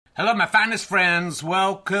Hello, my finest friends.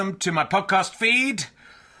 Welcome to my podcast feed,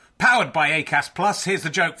 powered by Acast Plus. Here's the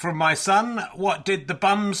joke from my son. What did the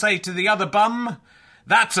bum say to the other bum?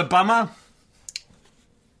 That's a bummer.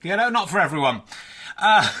 You know, not for everyone.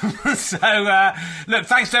 Look,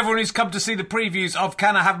 thanks to everyone who's come to see the previews of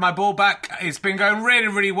Can I Have My Ball Back? It's been going really,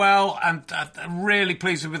 really well, and I'm really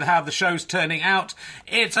pleased with how the show's turning out.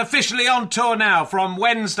 It's officially on tour now. From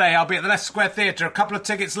Wednesday, I'll be at the Leicester Square Theatre. A couple of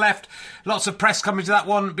tickets left. Lots of press coming to that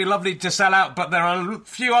one. It'd be lovely to sell out, but there are a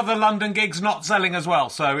few other London gigs not selling as well.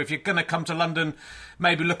 So if you're going to come to London,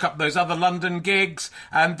 maybe look up those other London gigs.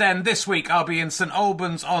 And then this week, I'll be in St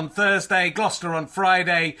Albans on Thursday, Gloucester on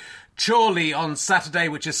Friday, Chorley on Saturday,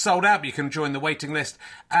 which is sold out, but you can join the waiting list,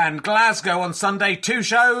 and Glasgow on Sunday. 2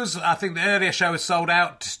 shows. I think the earlier show is sold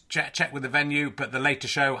out. Check with the venue, but the later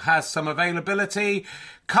show has some availability.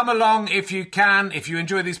 Come along if you can. If you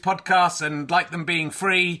enjoy these podcasts and like them being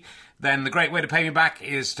free, then the great way to pay me back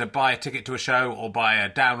is to buy a ticket to a show or buy a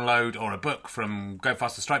download or a book from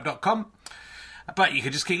gofasterstripe.com. But you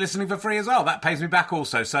can just keep listening for free as well. That pays me back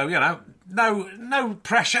also. So, you know, no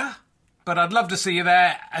pressure. But I'd love to see you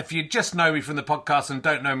there. If you just know me from the podcast and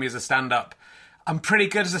don't know me as a stand-up, I'm pretty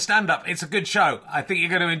good as a stand-up. It's a good show. I think you're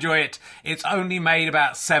going to enjoy it. It's only made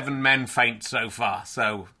about 7 men faint so far.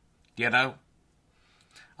 So, you know,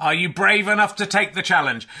 are you brave enough to take the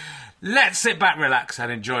challenge? Let's sit back, relax,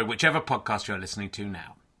 and enjoy whichever podcast you're listening to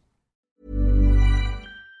now.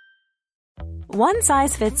 One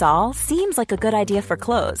size fits all seems like a good idea for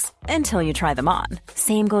clothes until you try them on.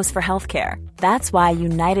 Same goes for healthcare. That's why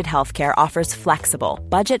United Healthcare offers flexible,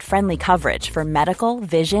 budget-friendly coverage for medical,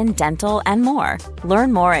 vision, dental, and more.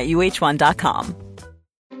 Learn more at uh1.com.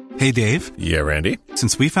 Hey, Dave. Yeah, Randy.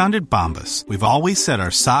 Since we founded Bombas, we've always said our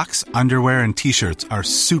socks, underwear, and T-shirts are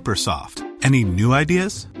super soft. Any new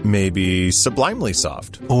ideas? Maybe sublimely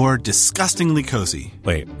soft. Or disgustingly cozy.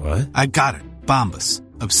 Wait, what? I got it. Bombas.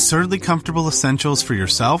 Absurdly comfortable essentials for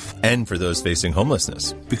yourself and for those facing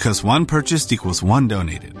homelessness. Because one purchased equals one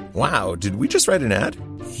donated. Wow, did we just write an ad?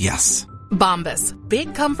 Yes. Bombas.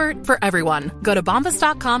 Big comfort for everyone. Go to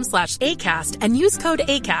bombas.com/ACAST and use code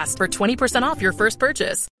ACAST for 20% off your first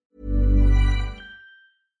purchase.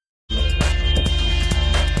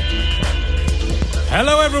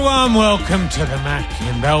 Hello everyone, welcome to the Mac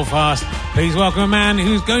in Belfast. Please welcome a man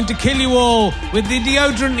who's going to kill you all with the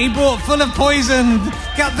deodorant he brought full of poison.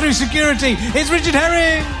 Cut through security. It's Richard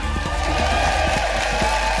Herring.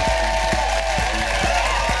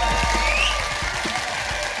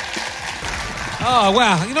 Oh,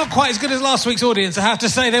 wow. You're not quite as good as last week's audience, I have to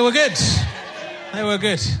say. They were good. They were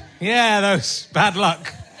good. Yeah, those bad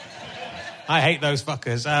luck. I hate those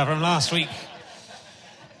fuckers from last week.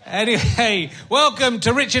 Anyway, welcome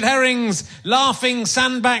to Richard Herring's Laughing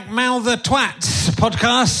Sandbank Mouther Twat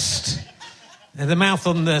podcast. The mouth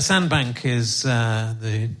on the sandbank is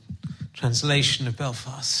the translation of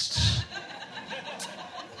Belfast.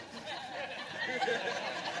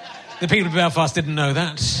 The people of Belfast didn't know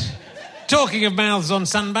that. Talking of mouths on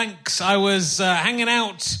sandbanks, I was hanging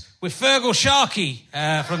out with Fergal Sharkey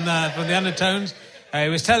from the Undertones. He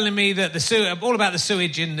was telling me that all about the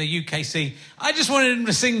sewage in the UKC. I just wanted him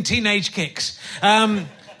to sing Teenage Kicks.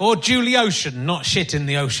 Or Julie Ocean, not shit in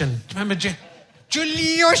the ocean. Do you remember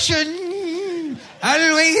Julie Ocean?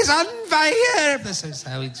 Always on fire. That's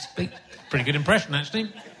how he speaks. Pretty good impression, actually.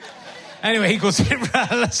 Anyway, he calls it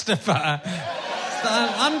RHLSTP.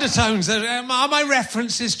 Undertones. Are my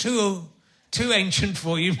references too ancient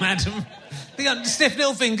for you, madam? The Stiff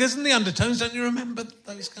Little Fingers and the Undertones, don't you remember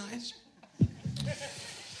those guys?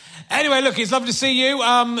 Anyway, look, it's lovely to see you. Look,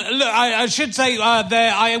 I should say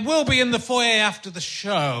I will be in the foyer after the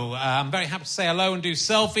show. I'm very happy to say hello and do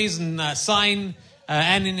selfies and sign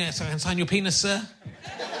sign your penis, sir.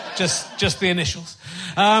 Just the initials.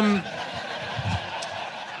 I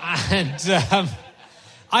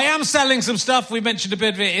am selling some stuff. We mentioned a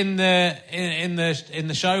bit of it in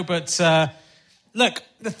the show, but look,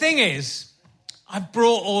 the thing is, I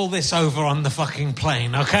brought all this over on the fucking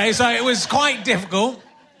plane. Okay, so it was quite difficult.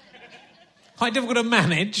 Quite difficult to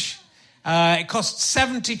manage. It costs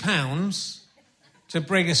 £70 to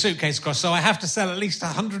bring a suitcase across, so I have to sell at least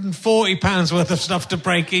 £140 worth of stuff to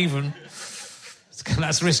break even.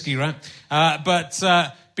 That's risky, right? But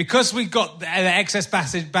because we got the excess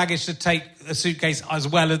baggage to take a suitcase as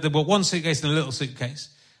well, there were one suitcase and a little suitcase,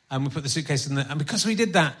 and we put the suitcase in there, and because we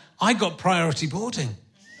did that, I got priority boarding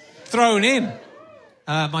thrown in.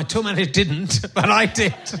 My tour manager didn't, but I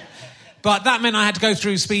did. But that meant I had to go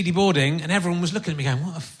through speedy boarding, and everyone was looking at me going,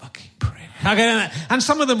 what a fucking prick. And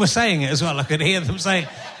some of them were saying it as well. I could hear them say,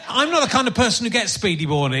 I'm not the kind of person who gets speedy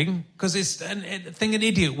boarding, because it's a thing an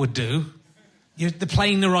idiot would do. the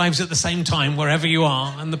plane arrives at the same time wherever you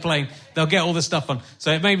are, and they'll get all the stuff on.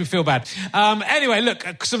 So it made me feel bad. Anyway,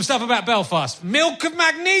 look, some stuff about Belfast. Milk of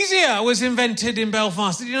magnesia was invented in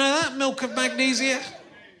Belfast. Did you know that? Milk of magnesia.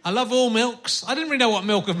 I love all milks. I didn't really know what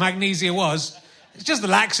milk of magnesia was. It's just the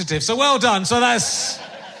laxative, so well done. So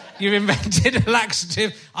you've invented a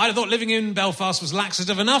laxative. I thought living in Belfast was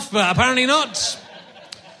laxative enough, but apparently not.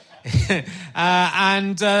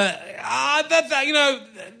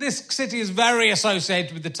 This city is very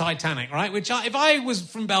associated with the Titanic, right? Which, if I was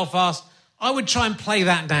from Belfast, I would try and play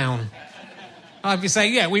that down. I'd be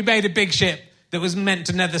saying, yeah, we made a big ship that was meant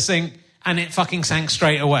to never sink, and it fucking sank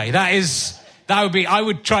straight away. I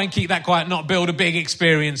would try and keep that quiet, not build a big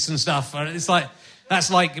experience and stuff. That's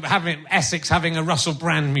like Essex having a Russell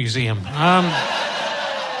Brand museum.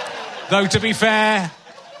 Though, to be fair,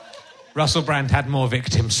 Russell Brand had more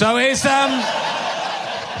victims. So it's...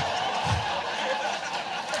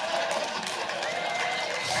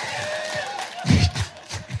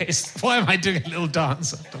 why am I doing a little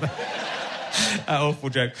dance after that? Awful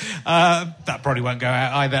joke. That probably won't go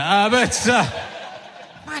out either.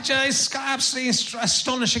 Imagine, it's absolutely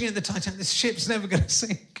astonishing at the Titanic. This ship's never going to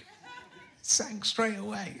sink. It sank straight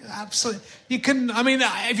away. Absolutely.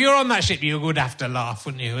 If you're on that ship, you would have to laugh,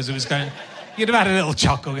 wouldn't you, as it was going... You'd have had a little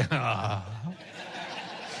chuckle.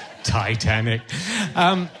 Titanic.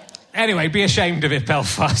 Anyway, be ashamed of it,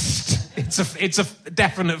 Belfast. It's a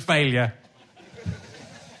definite failure.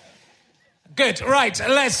 Good. Right,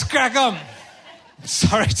 let's crack on.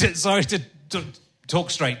 Sorry to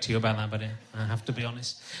talk straight to you about that, but I have to be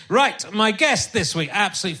honest. Right, my guest this week,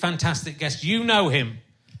 absolutely fantastic guest. You know him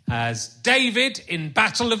as David in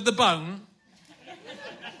Battle of the Bone.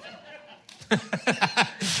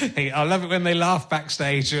 I love it when they laugh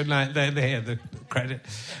backstage and they hear the credit.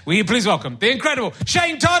 Will you please welcome the incredible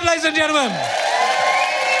Shane Todd, ladies and gentlemen?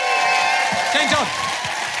 Shane Todd.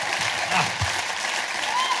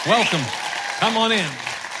 Welcome. Come on in.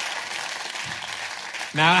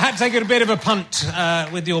 Now, I had to take a bit of a punt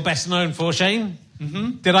with your best known for, Shane.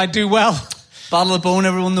 Mm-hmm. Did I do well? Battle of the Bone,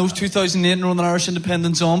 everyone knows, 2008 Northern Irish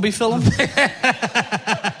independent zombie film.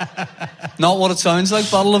 Not what it sounds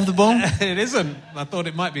like, Battle of the Bone. It isn't. I thought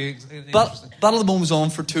it might be Battle of the Bone was on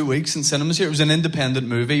for 2 weeks in cinemas here. It was an independent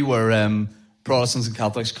movie where Protestants and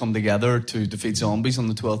Catholics come together to defeat zombies on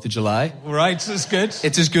the 12th of July. Right, that's good.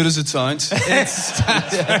 It's as good as it sounds. That's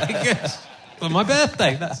very good. For my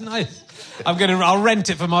birthday, that's nice. I'll rent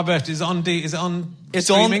it for my birthday. Is it on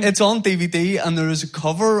streaming? It's on DVD, and there is a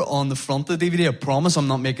cover on the front of the DVD. I promise I'm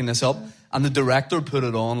not making this up. And the director put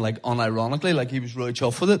it on, unironically, like he was really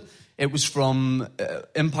chuffed with it. It was from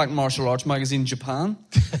Impact Martial Arts magazine, Japan.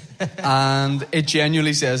 And it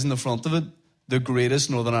genuinely says in the front of it, the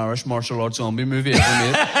greatest Northern Irish martial arts zombie movie ever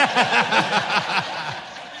made.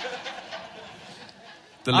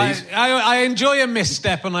 I enjoy a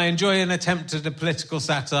misstep, and I enjoy an attempt at a political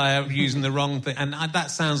satire using the wrong thing, and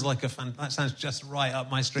that sounds like that sounds just right up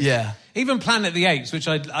my street. Yeah. Even Planet of the Apes, which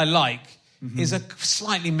I like, is a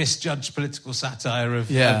slightly misjudged political satire of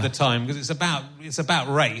the time, because it's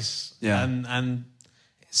about race, and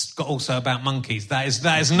it's also about monkeys. That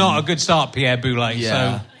is not a good start, Pierre Boulez.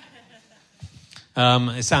 Yeah. So.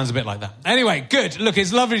 It sounds a bit like that. Anyway, good. Look,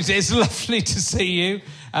 it's lovely to see you.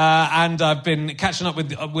 And I've been catching up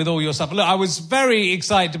with all your stuff. Look, I was very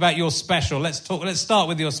excited about your special. Let's start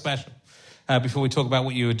with your special before we talk about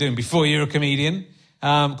what you were doing before you were a comedian,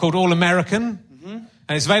 called All American. Mm-hmm.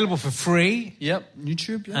 And it's available for free. Yep,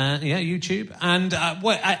 YouTube. YouTube. And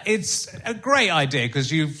it's a great idea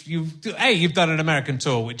because you've done an American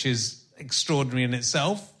tour, which is extraordinary in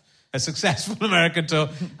itself. A successful American tour,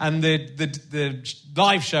 and the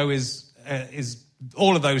live show is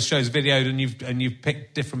all of those shows videoed, and you've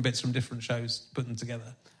picked different bits from different shows, put them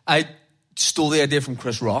together. I stole the idea from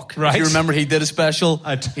Chris Rock. Right. If you remember, he did a special.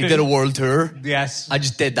 He did a world tour. Yes. I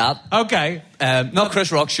just did that. Okay. Not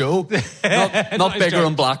Chris Rock's show. not Bigger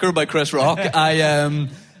and Blacker by Chris Rock. I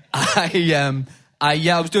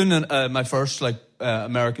was doing my first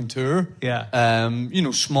American tour. Yeah.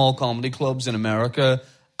 Small comedy clubs in America.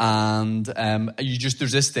 And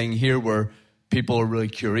there's this thing here where people are really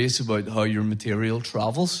curious about how your material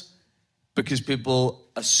travels, because people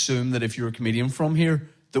assume that if you're a comedian from here,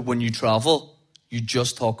 that when you travel, you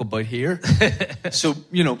just talk about here. So,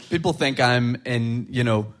 people think I'm in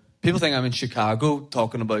Chicago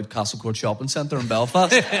talking about Castlecourt Shopping Centre in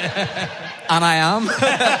Belfast. And I am.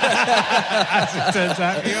 As it turns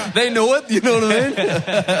out, yeah. They know it, you know what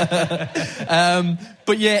I mean?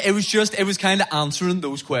 But yeah, it was kind of answering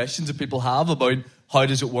those questions that people have about how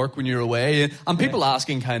does it work when you're away. And people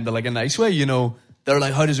asking kind of like a nice way, they're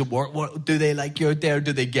like, how does it work? What, do they like you out there?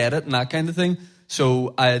 Do they get it? And that kind of thing.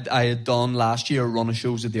 So I had done last year a run of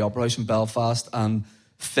shows at the Opera House in Belfast and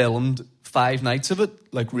filmed 5 nights of it,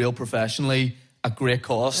 like real professionally, at great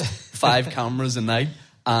cost, 5 cameras a night,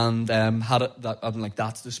 and had it. I'm like,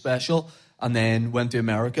 that's the special. And then went to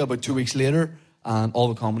America about 2 weeks later, and all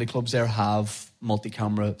the comedy clubs there have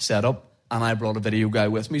multi-camera setup. And I brought a video guy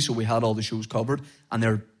with me, so we had all the shows covered. And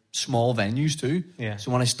they're small venues too. Yeah.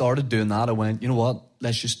 So when I started doing that, I went, you know what?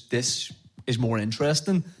 This is more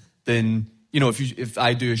interesting than, you know, if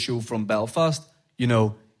I do a show from Belfast, you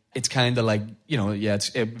know, it's kind of like, you know, yeah,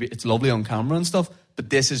 it's lovely on camera and stuff, but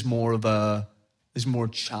this is more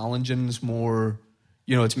challenging. It's more,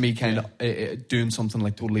 you know, it's me kind of doing something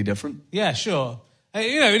like totally different. Yeah, sure.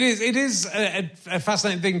 You know, it is a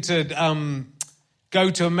fascinating thing to go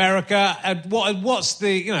to America. What's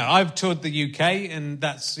the, you know, I've toured the UK, and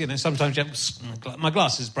that's, you know, sometimes you have, my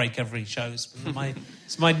glasses break every show.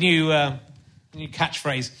 It's my new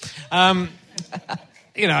catchphrase.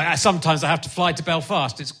 You know, sometimes I have to fly to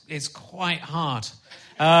Belfast. It's quite hard.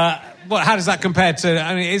 How does that compare to?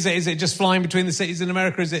 I mean, is it just flying between the cities in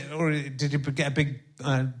America? Or did you get a big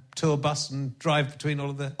tour bus and drive between all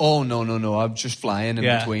of the? Oh no! I'm just flying in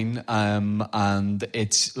between, and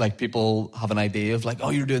it's like people have an idea of like, oh,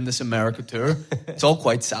 you're doing this America tour. It's all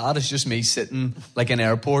quite sad. It's just me sitting like in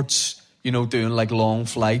airports, you know, doing like long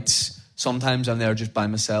flights. Sometimes I'm there just by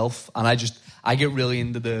myself, and I get really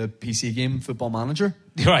into the PC game Football Manager.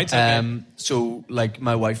 Right. Okay. So like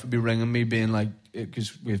my wife would be ringing me, being like,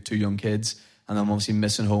 because we have 2 young kids, and I'm obviously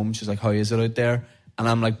missing home. She's like, how is it out there? And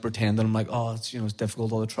I'm like pretending, I'm like, oh, it's, you know, it's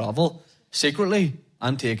difficult all the travel. Secretly,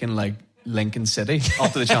 I'm taking like Lincoln City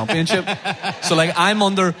up to the championship. So like I'm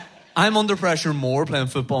under pressure more playing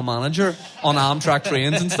Football Manager on Amtrak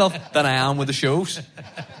trains and stuff than I am with the shows.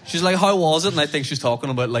 She's like, how was it? And I think she's talking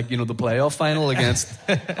about, like, you know, the playoff final against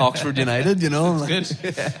Oxford United, you know. Like, good.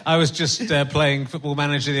 Yeah. I was just playing Football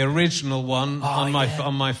Manager, the original one, on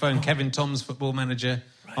my phone, Kevin Tom's Football Manager,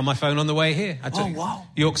 on my phone on the way here. Wow.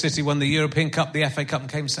 York City won the European Cup, the FA Cup, and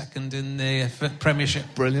came second in the Premiership.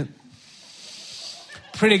 Brilliant.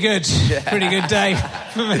 Pretty good. Yeah. Pretty good day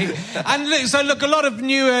for me. And look, a lot of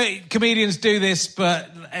newer comedians do this,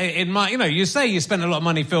 but you say you spent a lot of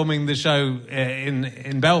money filming the show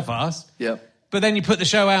in Belfast. Yeah. But then you put the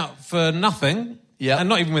show out for nothing. Yeah. And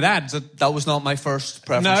not even with ads. That was not my first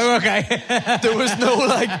preference. No, okay. There was no,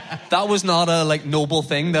 that was not a, noble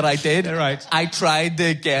thing that I did. Right. I tried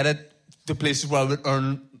to get it to places where I would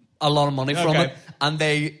earn a lot of money from it. And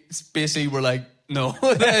they basically were like, no.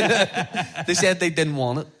 They said they didn't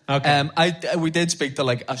want it. Okay. We did speak to,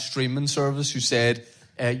 a streaming service who said,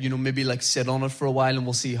 maybe, sit on it for a while and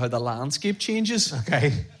we'll see how the landscape changes.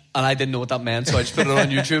 Okay. And I didn't know what that meant, so I just put it on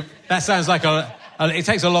YouTube. That sounds like it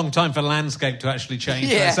takes a long time for landscape to actually change.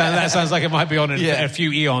 Yeah. That sounds like it might be on a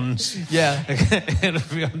few eons. Yeah. It'll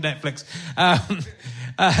be on Netflix.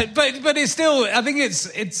 But it's still, I think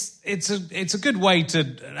it's a good way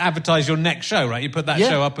to advertise your next show, right? You put that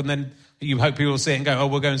show up and then you hope people will see it and go, oh,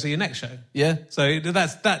 we'll go and see your next show. Yeah. So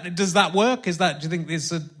does that work? Do you think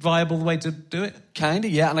it's a viable way to do it? Kind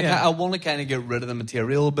of, yeah. And I want to kind of get rid of the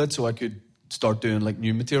material a bit so I could start doing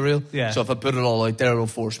new material. Yeah. So if I put it all out there, it'll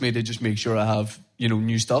force me to just make sure I have,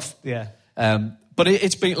 new stuff. Yeah. But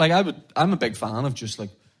it's been I'm a big fan of just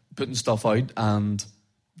putting stuff out and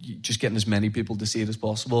just getting as many people to see it as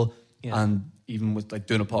possible. Yeah. And even with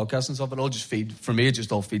doing a podcast and stuff, it all just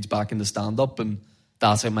feeds back into stand up, and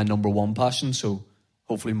that's my number one passion. So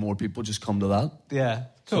hopefully more people just come to that. Yeah.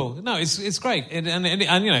 Cool. No, it's great. It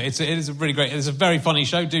is a really great, it's a very funny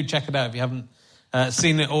show. Do check it out if you haven't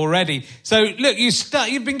seen it already. So look,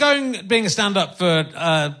 you've been being a stand-up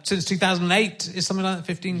for since 2008, is something like that,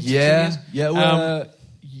 15 years? Yeah,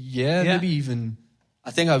 maybe even, I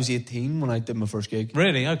think I was 18 when I did my first gig.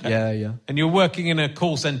 Really? Okay. Yeah. And you were working in a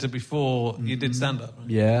call centre before you did stand-up, right?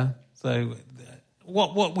 Yeah. So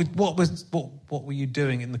what were you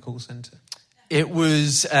doing in the call centre? It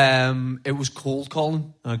was cold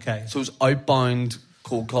calling. Okay. So it was outbound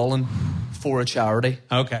cold calling for a charity.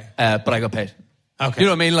 Okay. But I got paid. Okay. You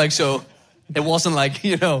know what I mean? So it wasn't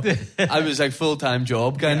I was full-time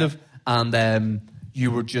job kind of. And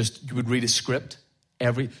you would read a script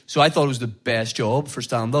so I thought it was the best job for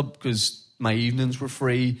stand-up because my evenings were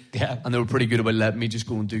free. Yeah. And they were pretty good about letting me just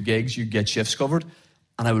go and do gigs. You get shifts covered.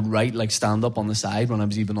 And I would write stand-up on the side when I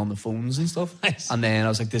was even on the phones and stuff. Nice. And then I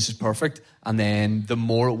was like, this is perfect. And then the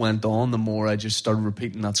more it went on, the more I just started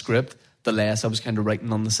repeating that script, the less I was kind of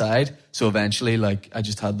writing on the side. So eventually, I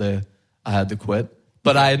just had to quit.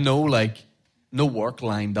 But I had no work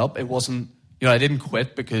lined up. It wasn't, I didn't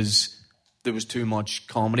quit because there was too much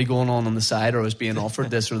comedy going on the side, or I was being offered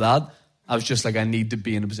this or that. I was just like, I need to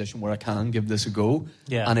be in a position where I can give this a go.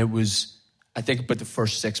 Yeah. And it was, I think about the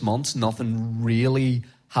first 6 months, nothing really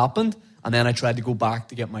happened. And then I tried to go back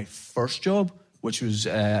to get my first job, which was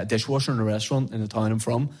a dishwasher in a restaurant in the town I'm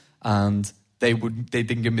from. And they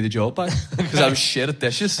didn't give me the job back because I was shit at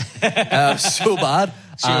dishes. I was so bad.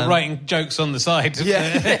 So you were writing jokes on the side.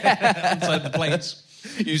 Yeah. Inside the plates.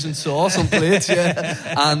 Using sauce on plates,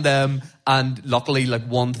 yeah. And luckily, like,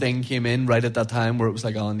 one thing came in right at that time where it was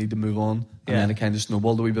like, oh, I need to move on. And then it kind of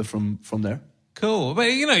snowballed a wee bit from there. Cool.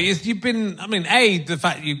 But, you know, you've been... I mean, the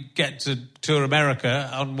fact you get to tour America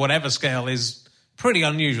on whatever scale is pretty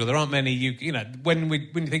unusual. There aren't many... You know, when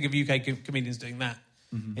you think of UK comedians doing that,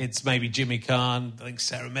 it's maybe Jimmy Carr. I think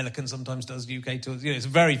Sarah Millican sometimes does UK tours. You know, it's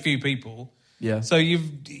very few people. Yeah. So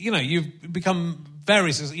you've become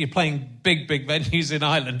very... You're playing big venues in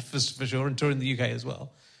Ireland, for sure, and touring the UK as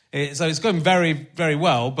well. So it's going very, very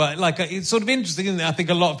well, but like it's sort of interesting, isn't it? I think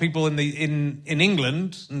a lot of people in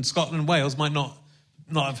England and Scotland and Wales might not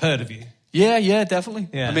have heard of you. Yeah, definitely.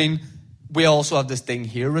 Yeah. I mean, we also have this thing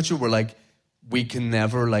here, Richard, where like we can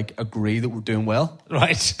never like agree that we're doing well.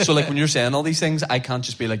 Right. So like when you're saying all these things, I can't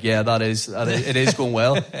just be like, yeah, it is going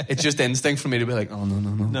well. It's just instinct for me to be like, oh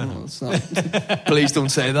no, it's not. Please don't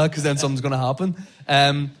say that, because then something's going to happen.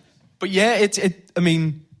 But yeah, I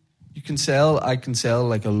mean, I can sell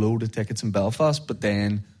like a load of tickets in Belfast, but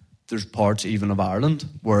then there's parts even of Ireland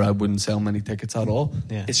where I wouldn't sell many tickets at all.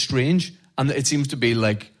 Yeah. It's strange. And it seems to be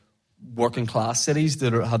like working class cities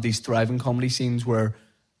that have these thriving comedy scenes where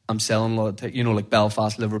I'm selling a lot of tickets, you know, like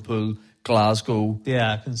Belfast, Liverpool, Glasgow,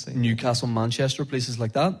 Yeah, I can see. Newcastle, Manchester, places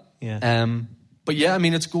like that. Yeah. But yeah, I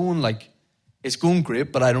mean, it's going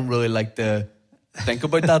great, but I don't really like to think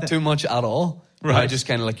about that too much at all. Right. I just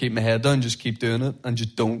kind of like keep my head down, just keep doing it, and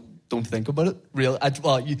just don't think about it. You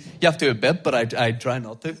have to a bit, but I try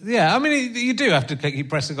not to. Yeah, I mean, you do have to keep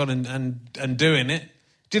pressing on and doing it.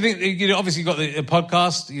 Do you think, you know, obviously you've got a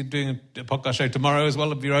podcast, you're doing a podcast show tomorrow as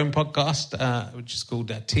well, of your own podcast, which is called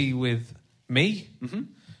Tea With Me. Mm-hmm.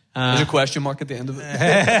 There's a question mark at the end of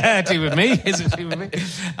it. Tea With Me? Is it Tea With Me?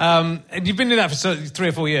 And you've been doing that for 3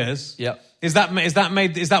 or 4 years. Yeah. Is that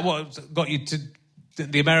what got you to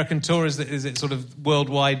the American tour? Is it sort of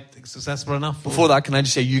worldwide successful enough? Before that, can I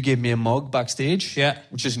just say you gave me a mug backstage? Yeah.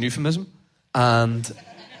 Which is an euphemism. And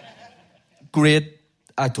great.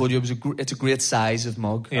 I told you it's a great size of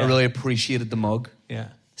mug. Yeah. I really appreciated the mug. Yeah.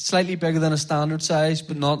 Slightly bigger than a standard size,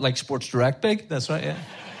 but not like Sports Direct big. That's right, yeah.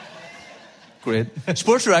 Great.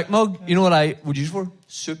 Sports Direct mug, you know what I would use for?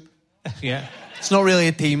 Soup. Yeah. It's not really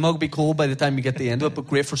a tea mug, be cold by the time you get to the end of it, but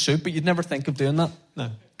great for soup. But you'd never think of doing that.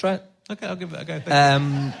 No. Try it. Okay, I'll give it a go.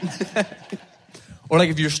 Or like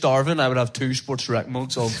if you're starving, I would have 2 Sports Direct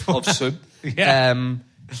mugs of soup. Yeah.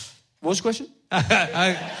 What was the question?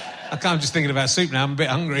 I'm just thinking about soup now. I'm a bit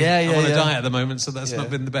hungry. Yeah, I'm on a yeah. diet at the moment, so that's not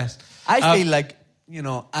been the best. I feel like, you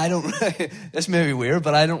know, I don't... This may be weird,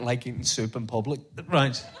 but I don't like eating soup in public.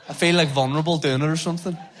 Right. I feel like vulnerable doing it or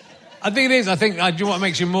something. I think it is. I think do you know what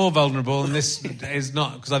makes you more vulnerable, and this is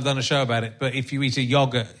not because I've done a show about it, but if you eat a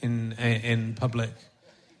yoghurt in public,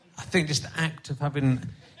 I think just the act of having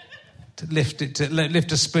to lift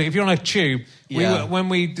a spoon. If you're on a tube, when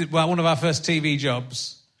we did one of our first TV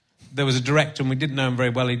jobs, there was a director and we didn't know him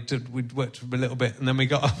very well. We'd worked for a little bit, and then me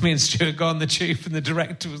and Stuart got on the tube, and the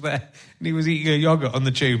director was there, and he was eating a yoghurt on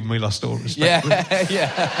the tube, and we lost all respect.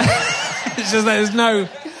 Yeah. It's just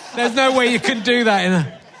there's no way you can do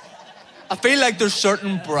that I feel like there's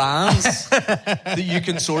certain brands that you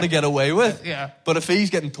can sort of get away with. Yeah. But if he's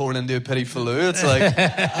getting torn into a pity faloo, it's like,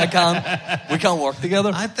 we can't work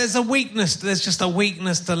together. There's a weakness. There's just a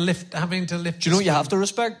weakness to having to lift. Do you know what you have to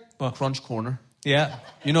respect? What? Crunch corner. Yeah.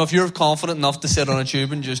 You know, if you're confident enough to sit on a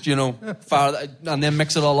tube and just, you know, fire that, and then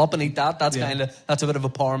mix it all up and eat that, that's a bit of a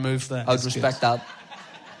power move. I would respect that.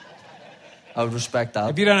 I would respect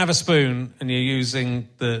that. If you don't have a spoon and you're using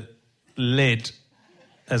the lid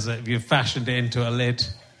if you've fashioned it into a lid,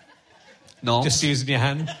 no, just using your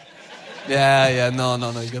hand. Yeah, no.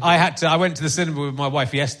 I went to the cinema with my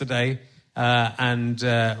wife yesterday, and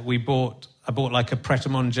I bought like a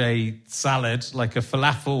pret-a-manger salad, like a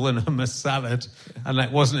falafel and hummus salad, and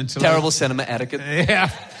it wasn't until terrible cinema etiquette. Yeah,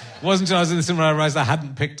 it wasn't until I was in the cinema I realised I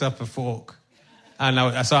hadn't picked up a fork,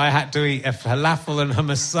 and so I had to eat a falafel and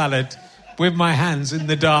hummus salad with my hands in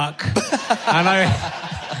the dark,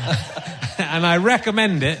 and I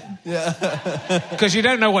recommend it. Yeah. Because you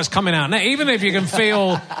don't know what's coming out. Now, even if you can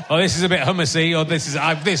feel, this is a bit hummusy, or this is a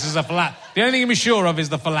falafel. The only thing you can be sure of is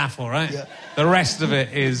the falafel, right? Yeah. The rest of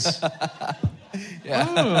it is...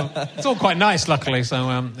 it's all quite nice, luckily,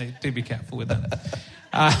 so do be careful with that.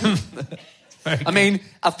 I mean,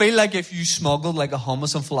 I feel like if you smuggled like a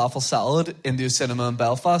hummus and falafel salad into a cinema in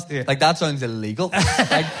Belfast, like that sounds illegal.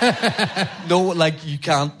 Like, no, like you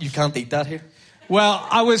can't eat that here. Well,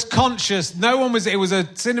 I was conscious. No one was. It was a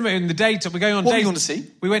cinema in the daytime. We're going on. What were you going to see?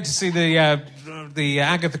 We went to see the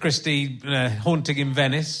Agatha Christie Haunting in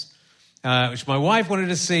Venice, which my wife wanted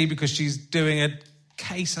to see because she's doing a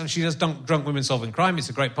case. She does Drunk Women Solving Crime. It's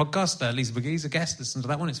a great podcast. Lisa McGee's a guest. Listen to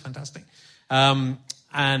that one. It's fantastic. And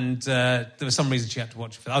there was some reason she had to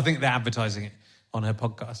watch it. I think they're advertising it on her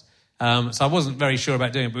podcast. So I wasn't very sure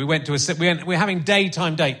about doing it. But we went to we're having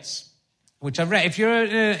daytime dates. Which if you're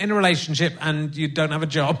in a relationship and you don't have a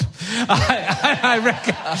job, I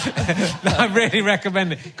really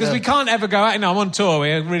recommend it. Because we can't ever go out. I'm on tour.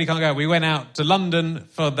 We really can't go out. We went out to London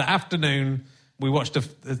for the afternoon. We watched the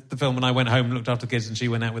film and I went home and looked after the kids and she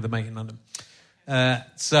went out with a mate in London.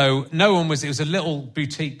 So no one was... It was a little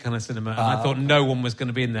boutique kind of cinema and I thought no one was going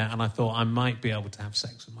to be in there and I thought I might be able to have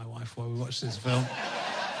sex with my wife while we watched this film.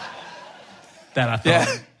 Then I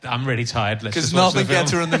thought, I'm really tired. Because nothing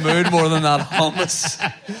gets her in the mood more than that hummus.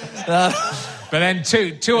 But then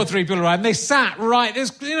two or three people arrived. And they sat right.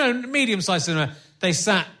 There's medium-sized cinema. They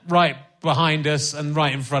sat right behind us and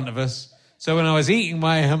right in front of us. So when I was eating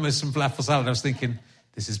my hummus and falafel salad, I was thinking,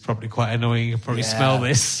 this is probably quite annoying. You can probably smell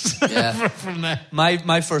this from there.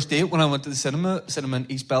 My first date when I went to the cinema in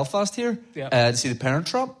East Belfast here to see The Parent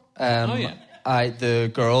Trap.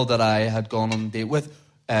 The girl that I had gone on a date with.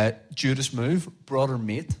 Judas Move brought her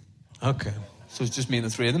mate. Okay. So it's just me and the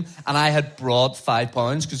three of them. And I had brought £5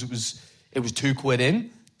 because it was £2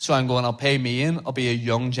 in. So I'm going, I'll pay me in, I'll be a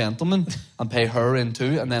young gentleman and pay her in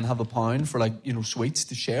too and then have £1 for sweets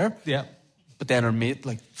to share. Yeah. But then her mate,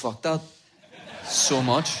 fuck that. So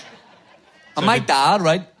much. And my dad,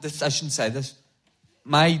 right, I shouldn't say this.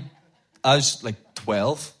 I was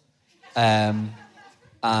 12.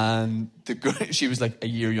 And the girl, she was a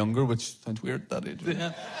year younger, which sounds weird at that age. Right?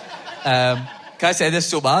 Yeah. Can I say this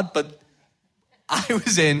so bad? But I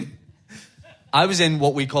was in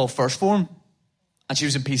what we call first form, and she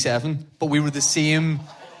was in P7, but we were the same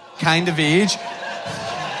kind of age.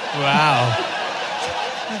 Wow.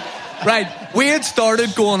 Right. We had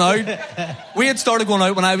started going out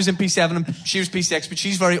when I was in P7 and she was P6, but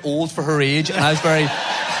she's very old for her age, and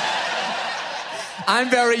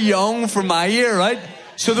I'm very young for my year, right?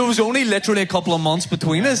 So there was only literally a couple of months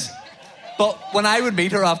between us. But when I would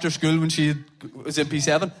meet her after school when she was in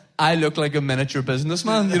P7, I looked like a miniature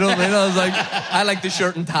businessman. You know what I mean? I like the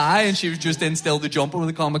shirt and tie, and she was just in still the jumper with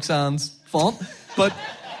the Comic Sans font. But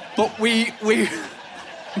we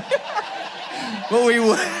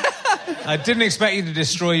I didn't expect you to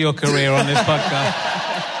destroy your career on this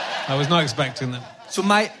podcast. I was not expecting that. So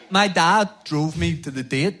my dad drove me to the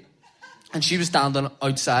date. And she was standing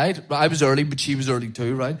outside. I was early, but she was early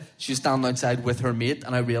too, right? She was standing outside with her mate,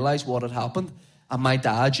 and I realised what had happened. And my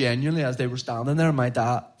dad, genuinely, as they were standing there, my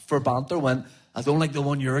dad, for banter, went, I don't like the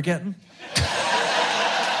one you're getting.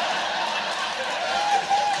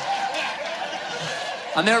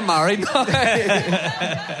 And they're married now.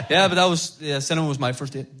 Yeah, but cinema was my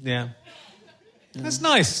first date. Yeah. That's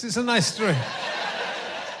nice. It's a nice story.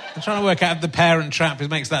 I'm trying to work out if The Parent Trap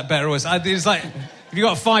makes that better or worse. It's like... If you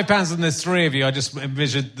got £5 and there's three of you, I just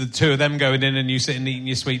envisioned the two of them going in and you sitting eating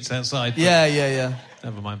your sweets outside. Yeah.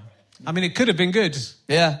 Never mind. I mean, it could have been good.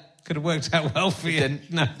 Yeah. Could have worked out well for you. It didn't.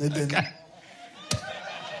 No. It didn't. Okay.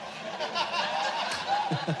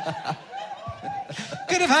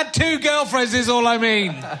 Could have had 2 girlfriends is all I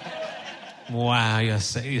mean. Wow, you're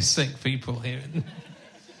sick people here.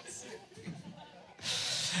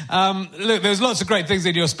 Look, there's lots of great things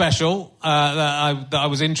in your special that I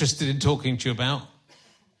was interested in talking to you about.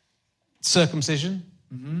 Circumcision.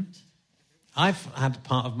 Mm-hmm. I've had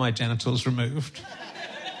part of my genitals removed.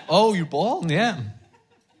 Oh, you're bald? Yeah.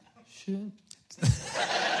 Shit.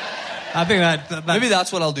 I think that maybe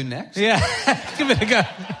that's what I'll do next. Yeah, give it a go.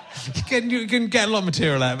 You can get a lot of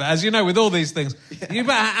material out of it, as you know, with all these things. Yeah. You've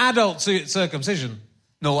got adult circumcision.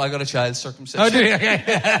 No, I got a child circumcision. Oh, do you?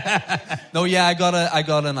 Okay. No, yeah, I got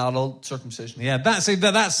an adult circumcision. Yeah, that's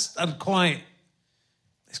quite.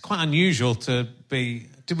 It's quite unusual to be.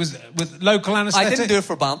 It was with local anaesthetic. I didn't do it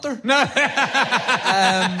for banter. No.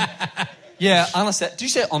 Yeah, anaesthetic. Do you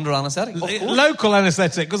say under anaesthetic? Local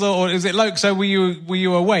anaesthetic, or is it local? So were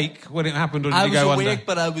you awake when it happened, or did you go under? I was awake,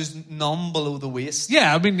 but I was numb below the waist.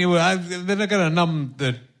 Yeah, I mean, you were. They're not going to numb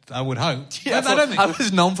the. I would hope. Yeah, I don't think. I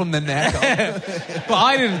was numb from the neck up. But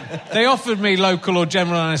I didn't. They offered me local or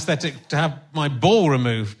general anaesthetic to have my ball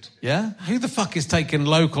removed. Yeah. Who the fuck is taking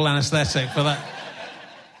local anaesthetic for that?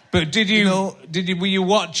 But were you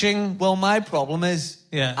watching? Well, my problem is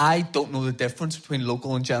Yeah. I don't know the difference between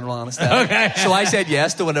local and general anaesthetic. Okay. So I said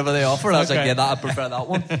yes to whatever they offered. I was like, Okay. yeah, I prefer that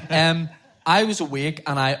one. I was awake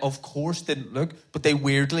and I, of course, didn't look, but they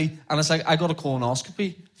weirdly, and it's like, I got a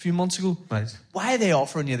colonoscopy a few months ago. Right. Why are they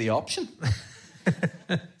offering you the option?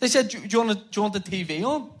 They said, do you want the TV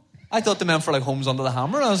on? I thought they meant for like Homes Under the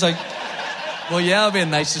Hammer. I was like, well, yeah, it'll be a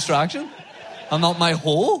nice distraction. I'm not my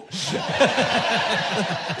hole.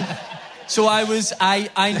 So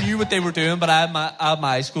I knew what they were doing, but I had my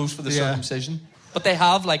eyes closed for the circumcision. But they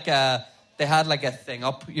had like a thing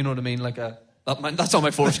up, you know what I mean? That's on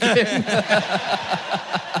my foreskin. They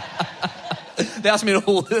asked me to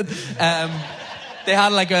hold it. They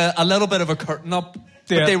had like a little bit of a curtain up,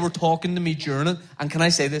 but they were talking to me during it. And can I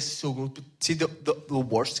say this? So good. But see, the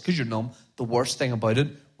worst, because you're numb, the worst thing about it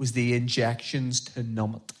was the injections to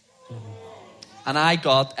numb it. And I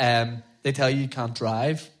got, they tell you can't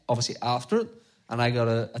drive, obviously after it, and I got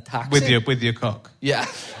a taxi. With your cock. Yeah.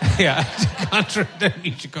 Yeah. Don't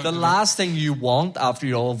need your cock. The last thing you want after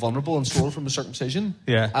you're all vulnerable and sore from a circumcision,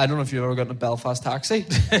 I don't know if you've ever gotten a Belfast taxi.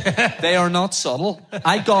 They are not subtle.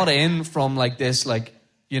 I got in from like this, like,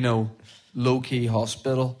 you know, low-key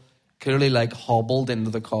hospital, clearly like hobbled into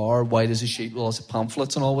the car, white as a sheet, with lots of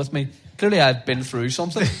pamphlets and all with me. Clearly I've been through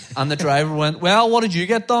something. And the driver went, well, what did you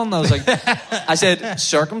get done? I was like, I said,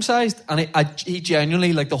 circumcised. And he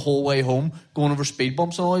genuinely, like the whole way home, going over speed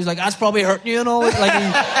bumps and all, he's like, that's probably hurting you and all. Like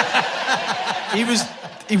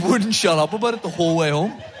he wouldn't shut up about it the whole way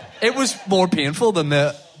home. It was more painful than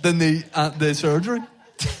the surgery.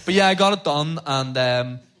 But yeah, I got it done.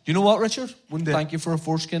 And you know what, Richard? Wouldn't thank you for a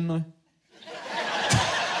foreskin now.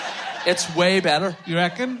 It's way better. You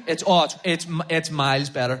reckon? It's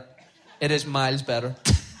miles better. It is miles better.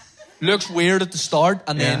 Looks weird at the start,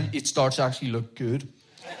 and then it starts to actually look good.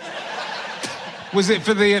 Was it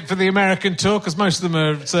for the American tour? Because most of them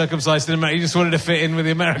are circumcised in America. You just wanted to fit in with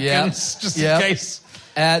the Americans, just in case.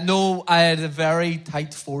 No, I had a very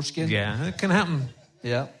tight foreskin. Yeah, it can happen.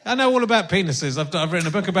 Yeah, I know all about penises. I've written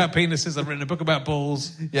a book about penises. I've written a book about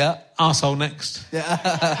balls. Yeah, arsehole next.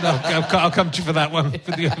 Yeah, I'll come to you for that one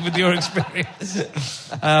with your experience.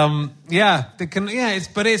 They can. Yeah, it's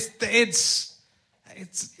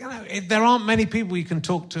you know, there aren't many people you can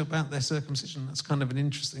talk to about their circumcision. That's kind of an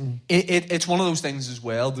interesting. It's one of those things as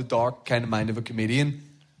well. The dark kind of mind of a comedian.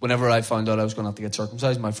 Whenever I found out I was going to have to get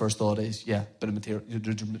circumcised, my first thought is, bit of material.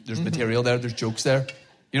 There's material there. There's jokes there.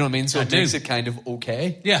 You know what I mean? So it makes it kind of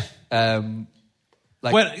okay. Yeah. When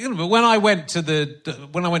I went to the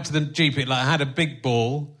GP, like I had a big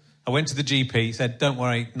ball. I went to the GP. He said, "Don't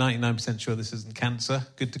worry, 99% sure this isn't cancer.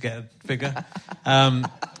 Good to get a figure." And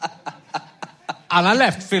I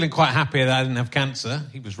left feeling quite happy that I didn't have cancer.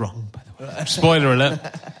 He was wrong, by the way. Spoiler alert.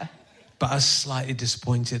 But I was slightly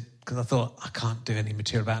disappointed because I thought I can't do any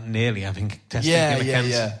material about nearly having testicular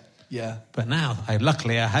cancer. Yeah. But now,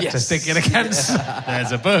 luckily, I had testicular cancer.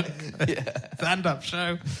 There's a book. Stand-up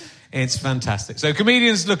show. It's fantastic. So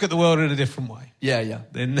comedians look at the world in a different way. Yeah.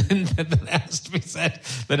 Than has to be said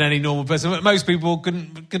than any normal person. But most people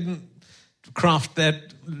couldn't craft their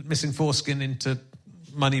missing foreskin into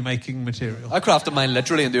money-making material. I crafted mine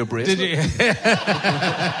literally into a bracelet. Did you?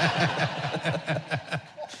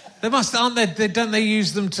 They must, aren't they? Don't they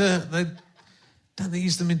use them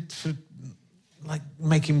for like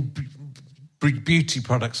making beauty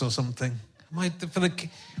products or something? What do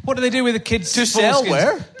they do with the kids' to sell?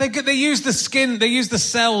 Where they use the skin, they use the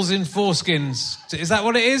cells in foreskins. Is that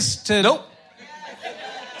what it is? Nope.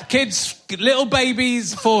 Kids, little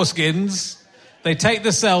babies' foreskins. They take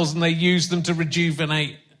the cells and they use them to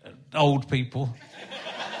rejuvenate old people,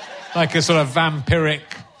 like a sort of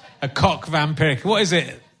a cock vampiric. What is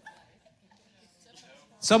it?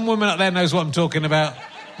 Some woman up there knows what I'm talking about.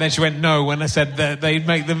 Then she went no when I said that they'd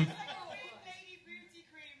make them.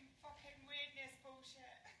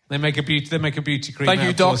 They make a beauty cream. Thank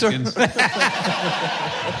you, doctor.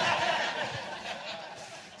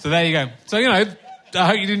 So there you go. So I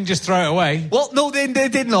hope you didn't just throw it away. Well, no, they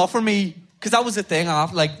didn't offer me, because that was the thing.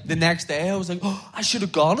 Like the next day, I was like, oh, I should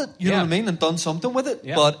have got it. You know what I mean, and done something with it.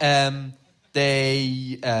 Yeah. But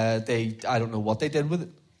they I don't know what they did with it.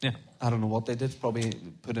 Yeah, I don't know what they did. Probably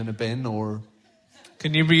put in a bin or.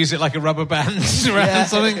 Can you reuse it like a rubber band around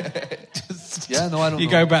something? I don't know. You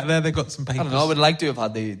go back there, they've got some papers. I don't know. I would like to have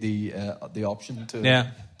had the option to have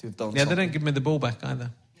done something. Yeah, they don't give me the ball back either.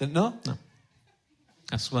 No.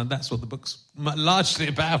 That's what the book's largely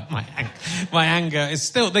about. My anger is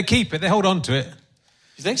still. They keep it. They hold on to it.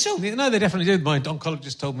 You think so? No, they definitely do. My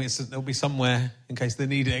oncologist told me there'll be somewhere in case they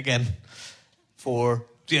need it again. For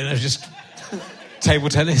just table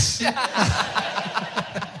tennis.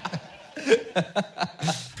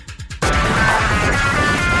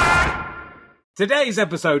 Today's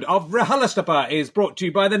episode of RHLSTP is brought to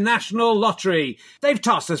you by the National Lottery. They've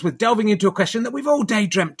tasked us with delving into a question that we've all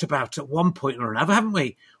daydreamt about at one point or another, haven't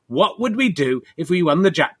we? What would we do if we won the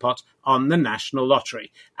jackpot on the National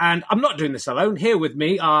Lottery? And I'm not doing this alone. Here with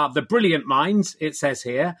me are the brilliant minds, it says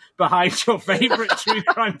here, behind your favourite true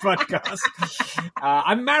crime podcast.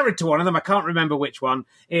 I'm married to one of them. I can't remember which one.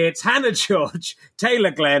 It's Hannah George, Taylor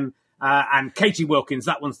Glenn, and Katie Wilkins.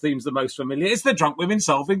 That one's theme's the most familiar. It's the Drunk Women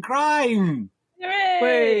Solving Crime.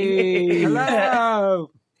 Hooray! Hello.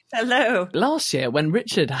 Hello. Last year, when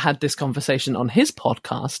Richard had this conversation on his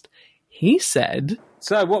podcast, he said...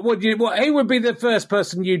 So, who would be the first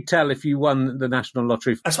person you'd tell if you won the National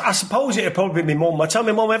Lottery? I suppose it'd probably be my mum. I tell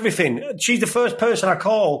my mum everything. She's the first person I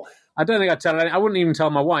call. I don't think I'd tell her. I wouldn't even tell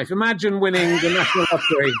my wife. Imagine winning the National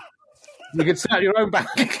Lottery. You could set up your own bank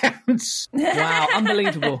accounts. Wow,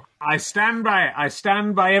 unbelievable. I stand by it. I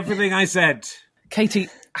stand by everything I said. Katie,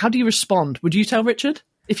 how do you respond? Would you tell Richard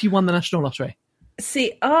if you won the National Lottery?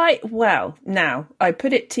 See, now, I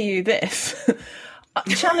put it to you this.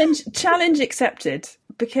 Challenge accepted,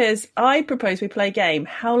 because I propose we play a game.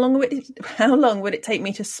 How long would it take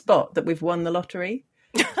me to spot that we've won the lottery?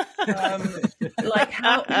 How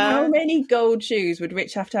many gold shoes would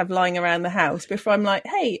Rich have to have lying around the house before I'm like,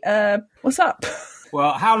 hey, what's up?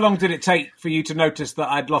 Well, how long did it take for you to notice that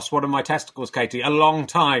I'd lost one of my testicles, Katie? A long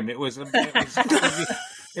time. It was a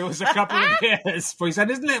couple of years. But he said,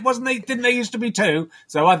 "Isn't it? Didn't they used to be two?"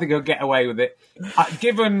 So I think he'll get away with it.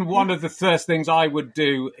 Given one of the first things I would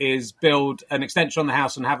do is build an extension on the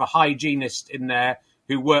house and have a hygienist in there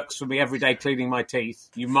who works for me every day cleaning my teeth,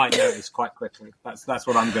 you might notice quite quickly. That's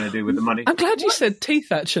what I'm going to do with the money. I'm glad you said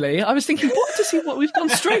teeth, actually. I was thinking, we've gone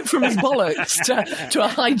straight from his bollocks to a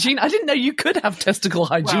hygiene. I didn't know you could have testicle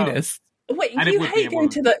hygienists. Well, wait, you hate going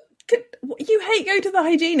to the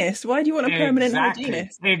hygienist. Why do you want a permanent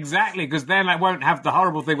hygienist? Exactly, because then I won't have the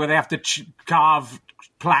horrible thing where they have to carve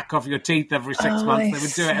plaque off your teeth every 6 months. They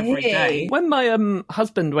would do it every day. When my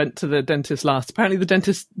husband went to the dentist last, apparently the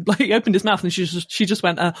dentist he opened his mouth and she just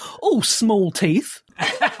went, small teeth.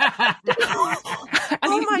 My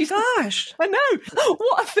gosh. I know.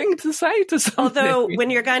 What a thing to say to somebody. Although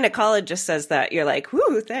when your gynecologist says that, you're like,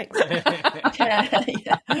 whoo, thanks. Yeah.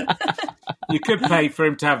 You could pay for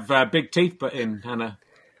him to have big teeth put in, Hannah.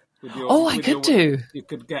 You could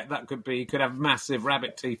get that. You could have massive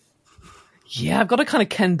rabbit teeth. Yeah, I've got a kind of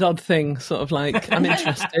Ken Dodd thing, sort of like, I'm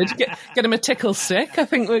interested. Get him a tickle stick. I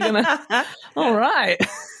think we're gonna. All right.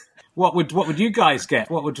 What would you guys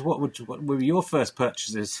get? What were your first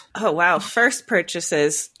purchases? Oh wow, first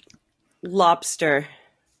purchases, lobster,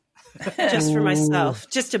 just for myself,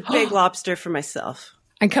 just a big lobster for myself.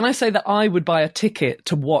 And can I say that I would buy a ticket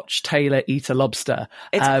to watch Taylor eat a lobster?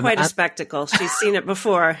 It's quite a spectacle. She's seen it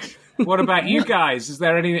before. What about you guys? Is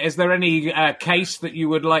there any case that you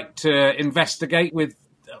would like to investigate with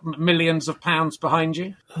millions of pounds behind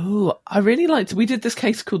you? Oh, I really liked. We did this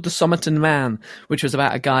case called the Somerton Man, which was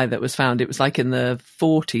about a guy that was found. It was like in the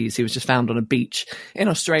 40s. He was just found on a beach in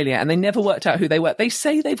Australia, and they never worked out who they were. They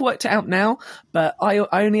say they've worked it out now, but I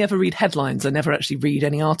only ever read headlines. I never actually read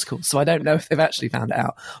any articles, so I don't know if they've actually found it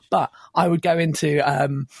out. But I would go into, I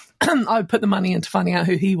would put the money into finding out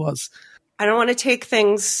who he was. I don't want to take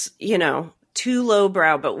things, too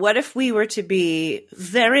lowbrow, but what if we were to be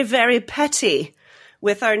very, very petty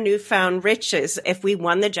with our newfound riches if we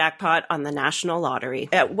won the jackpot on the National Lottery?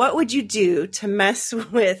 What would you do to mess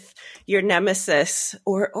with your nemesis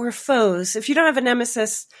or foes? If you don't have a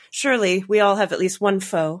nemesis, surely we all have at least one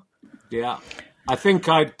foe. Yeah. I think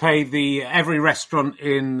I'd pay every restaurant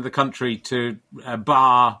in the country to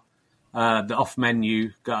bar the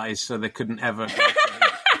off-menu guys so they couldn't ever go to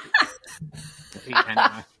eat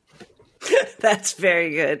anyway. That's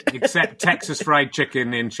very good. Except Texas Fried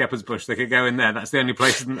Chicken in Shepherd's Bush. They could go in there. That's the only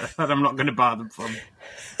place that I'm not going to bar them from.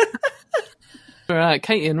 For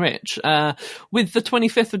Katie and Rich, with the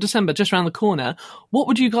 25th of December just around the corner, what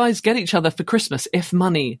would you guys get each other for Christmas if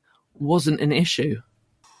money wasn't an issue?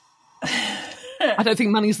 I don't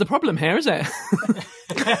think money's the problem here, is it?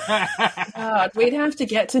 God, we'd have to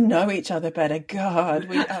get to know each other better. God,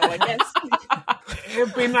 I guess...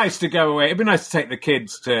 It'd be nice to go away. It'd be nice to take the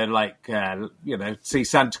kids to, see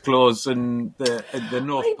Santa Claus and the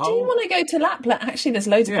North Pole. I do want to go to Lapland. Actually, there's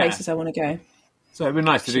loads of places I want to go. So it'd be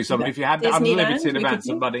nice to do something. If you had unlimited amounts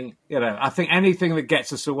of money, I think anything that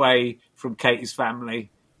gets us away from Katie's family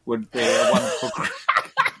would be a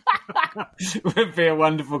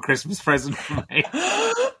wonderful Christmas present for me.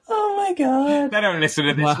 Oh my God. They don't listen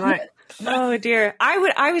to this, right? Oh dear.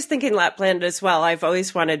 I was thinking Lapland as well. I've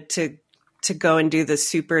always wanted to go and do the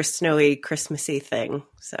super snowy Christmassy thing.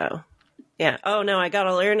 So Yeah. Oh, no, I got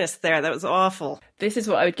all earnest there. That was awful. This is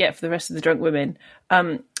what I would get for the rest of the drunk women.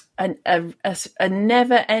 A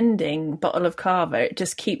never-ending bottle of Cava. It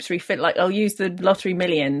just keeps refilling. Like, I'll use the lottery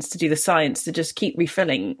millions to do the science to just keep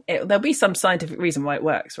refilling. There'll be some scientific reason why it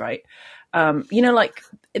works, right? Like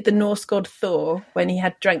the Norse god Thor, when he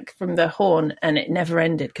had drank from the horn and it never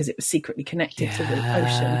ended because it was secretly connected to the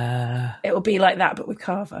ocean. It will be like that, but with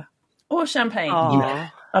Cava. Or champagne. Aww.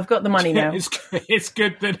 I've got the money now. It's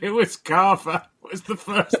good that it was Cava was the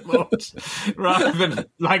first thought, rather than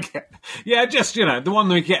just the one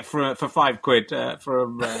that we get for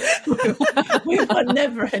 £5 We want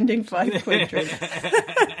never-ending £5 drink.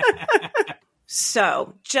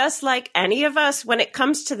 So, just like any of us, when it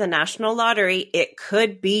comes to the National Lottery, it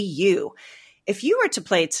could be you. If you were to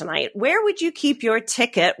play tonight, where would you keep your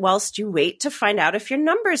ticket whilst you wait to find out if your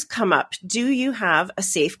numbers come up? Do you have a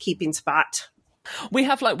safekeeping spot? We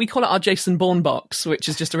have we call it our Jason Bourne box, which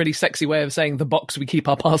is just a really sexy way of saying the box we keep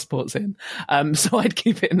our passports in. So I'd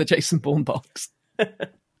keep it in the Jason Bourne box.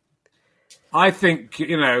 I think,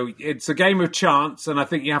 it's a game of chance, and I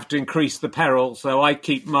think you have to increase the peril. So I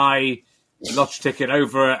keep my lottery ticket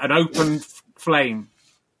over an open flame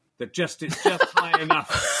that it's just high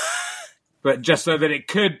enough. But just so that it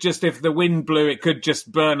could, just if the wind blew, it could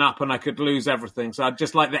just burn up and I could lose everything. So I'd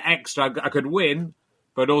just like the extra. I could win,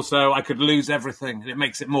 but also I could lose everything. And it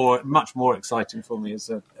makes it much more exciting for me as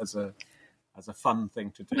a fun thing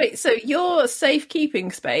to do. Wait, so your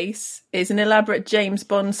safekeeping space is an elaborate James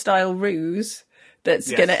Bond style ruse that's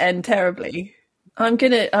going to end terribly. I'm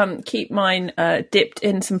going to keep mine dipped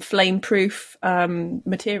in some flame-proof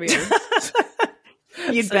material.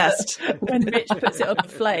 You'd best. When Rich puts it on the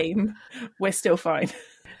flame, we're still fine.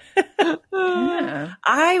 Yeah.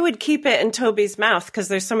 I would keep it in Toby's mouth because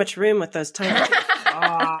there's so much room with those tiny teeth.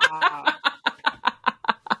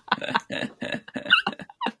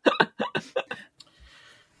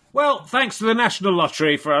 Well, thanks to the National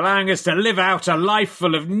Lottery for allowing us to live out a life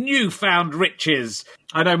full of newfound riches.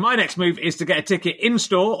 I know my next move is to get a ticket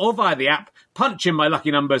in-store or via the app, punch in my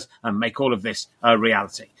lucky numbers, and make all of this a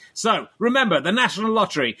reality. So, remember, the National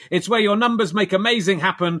Lottery, it's where your numbers make amazing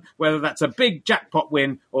happen, whether that's a big jackpot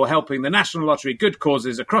win or helping the National Lottery good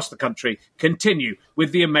causes across the country continue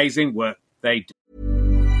with the amazing work they do.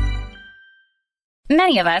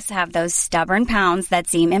 Many of us have those stubborn pounds that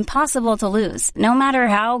seem impossible to lose, no matter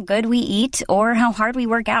how good we eat or how hard we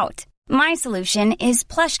work out. My solution is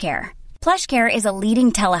PlushCare. PlushCare is a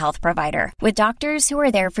leading telehealth provider with doctors who are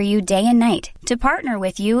there for you day and night to partner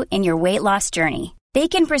with you in your weight loss journey. They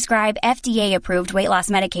can prescribe FDA-approved weight loss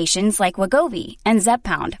medications like Wegovy and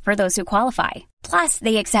Zepbound for those who qualify. Plus,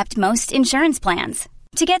 they accept most insurance plans.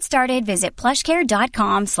 To get started, visit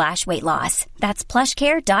plushcare.com/weightloss. That's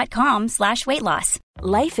plushcare.com/weightloss.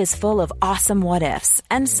 Life is full of awesome what-ifs,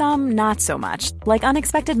 and some not so much, like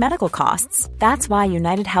unexpected medical costs. That's why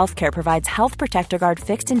United Healthcare provides Health Protector Guard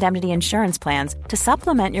fixed indemnity insurance plans to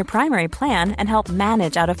supplement your primary plan and help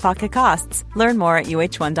manage out-of-pocket costs. Learn more at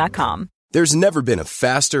uh1.com. There's never been a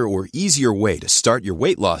faster or easier way to start your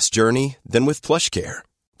weight loss journey than with PlushCare.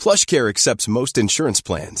 PlushCare accepts most insurance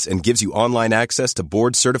plans and gives you online access to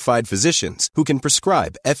board-certified physicians who can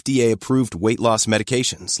prescribe FDA-approved weight loss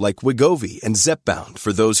medications like Wegovy and Zepbound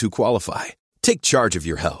for those who qualify. Take charge of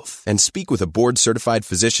your health and speak with a board-certified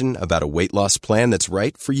physician about a weight loss plan that's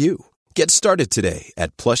right for you. Get started today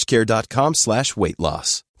at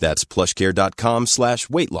plushcare.com/weightloss. That's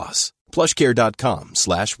plushcare.com/weightloss.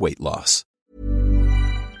 plushcare.com/weightloss.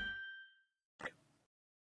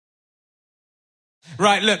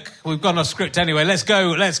 Right, look, we've gone off script anyway. Let's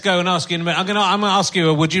go and ask you in a minute. I'm going to ask you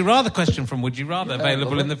a Would You Rather question from Would You Rather,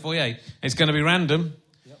 available in the foyer. It's going to be random.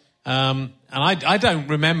 Yep. And I don't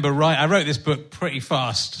remember right. I wrote this book pretty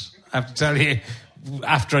fast, I have to tell you,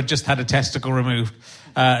 after I just had a testicle removed.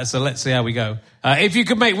 So let's see how we go. If you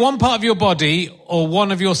could make one part of your body or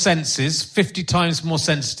one of your senses 50 times more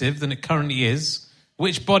sensitive than it currently is,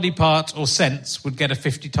 which body part or sense would get a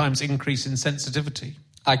 50 times increase in sensitivity?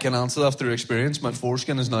 I can answer that through experience. My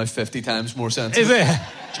foreskin is now 50 times more sensitive. Is it?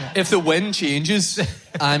 If the wind changes,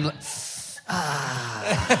 I'm like...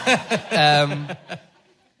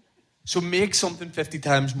 so make something 50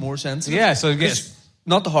 times more sensitive. Yeah, so yes.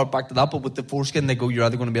 Not to harp back to that, but with the foreskin, they go, you're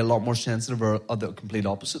either going to be a lot more sensitive or the complete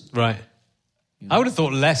opposite. Right. You know? I would have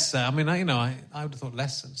thought less. I would have thought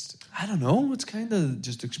less sensitive. I don't know. It's kind of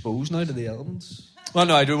just exposed now to the elements. Well,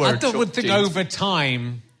 no, I do wear I would think jeans. over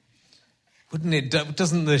time... Wouldn't it?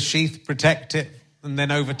 Doesn't the sheath protect it? And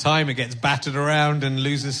then over time it gets battered around and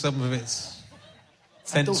loses some of its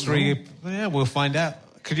sensory... Yeah, we'll find out.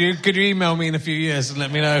 Could you email me in a few years and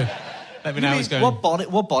let me know Let me know how it's going.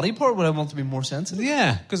 What body part would I want to be more sensitive?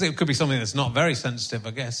 Yeah, because it could be something that's not very sensitive,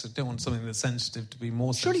 I guess. I don't want something that's sensitive to be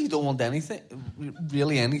more sensitive. Surely you don't want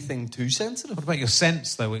anything too sensitive. What about your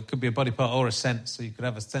sense, though? It could be a body part or a sense, so you could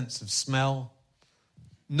have a sense of smell.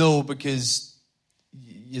 No, because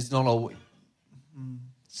it's not always...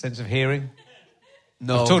 Sense of hearing?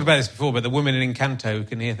 No. I've talked about this before, but the woman in Encanto who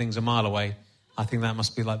can hear things a mile away, I think that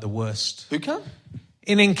must be like the worst. Who can?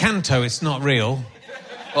 In Encanto, it's not real.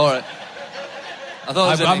 All right.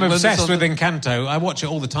 I'm obsessed with Encanto. I watch it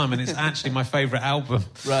all the time, and it's actually my favourite album.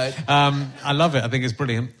 Right. I love it. I think it's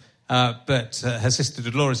brilliant. But her sister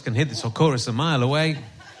Dolores can hear this whole chorus a mile away,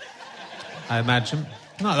 I imagine.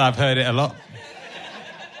 Not that I've heard it a lot.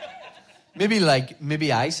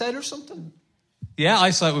 Maybe eyesight or something? Yeah,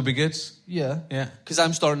 eyesight would be good. Yeah. Yeah. Because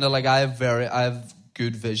I'm starting to, I have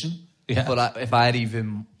good vision. Yeah. But if I had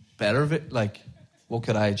even better of it, what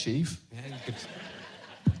could I achieve? Yeah, you could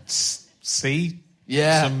see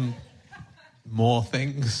some more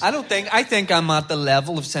things. I think I'm at the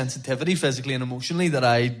level of sensitivity physically and emotionally that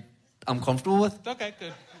I'm comfortable with. Okay,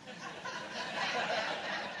 good.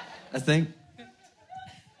 I think.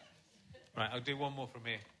 Right, I'll do one more from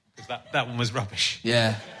here, because that one was rubbish.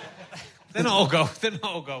 Yeah. They're not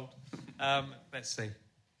all gold. Let's see.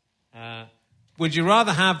 Would you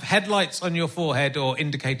rather have headlights on your forehead or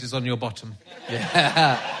indicators on your bottom?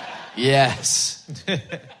 Yeah. Yes.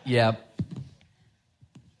 Yeah.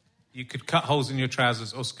 You could cut holes in your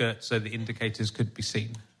trousers or skirt so the indicators could be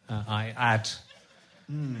seen. I add,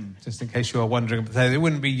 just in case you are wondering, they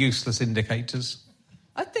wouldn't be useless indicators.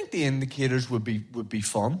 I think the indicators would be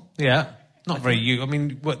fun. Yeah, not very.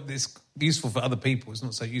 It's useful for other people. It's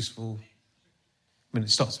not so useful. I mean, it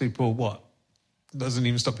stops people. What? It doesn't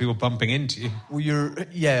even stop people bumping into you. Well,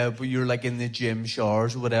 but you're in the gym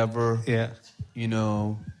showers or whatever. Yeah.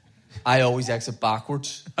 I always exit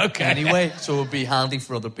backwards. Okay. Anyway, so it would be handy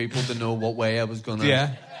for other people to know what way I was going to...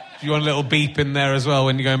 Yeah. Do you want a little beep in there as well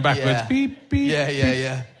when you're going backwards? Yeah. Beep, beep.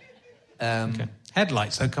 Yeah. Okay.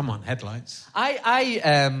 Headlights. Oh, come on, headlights.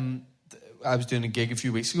 I was doing a gig a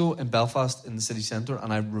few weeks ago in Belfast in the city centre,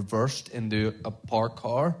 and I reversed into a parked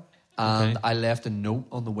car, and I left a note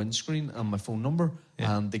on the windscreen and my phone number,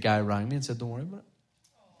 and the guy rang me and said, "Don't worry about it."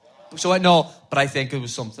 So but I think it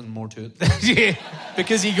was something more to it. Yeah.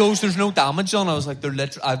 Because he goes, "There's no damage done." I was like,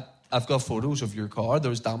 I've got photos of your car. There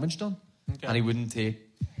was damage done. Okay. And he wouldn't take...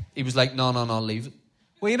 He was like, no, leave it.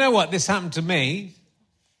 Well, you know what? This happened to me.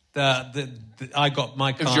 I got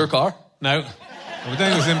my car... It was your car? No. I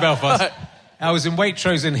think it was in Belfast. I was in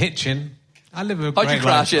Waitrose in Hitchin. I live a great life. How'd you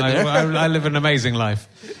crash in there? I live an amazing life.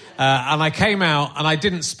 And I came out and I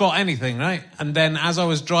didn't spot anything, right? And then as I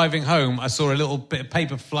was driving home, I saw a little bit of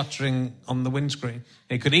paper fluttering on the windscreen.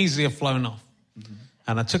 It could easily have flown off. Mm-hmm.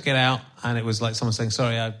 And I took it out and it was like someone saying,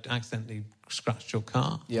 "Sorry, I accidentally scratched your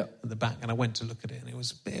car at the back." And I went to look at it and it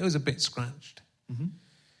was a bit scratched. Mm-hmm.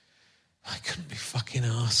 I couldn't be fucking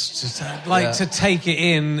arsed to take it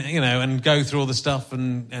in, and go through all the stuff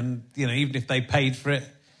and even if they paid for it.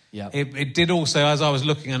 Yeah. It did also, as I was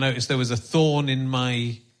looking, I noticed there was a thorn in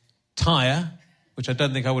my tyre, which I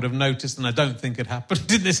don't think I would have noticed, and I don't think had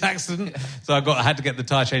happened in this accident. So I had to get the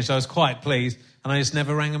tyre changed. So I was quite pleased, and I just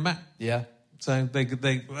never rang them back. Yeah. So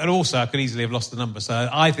and also I could easily have lost the number. So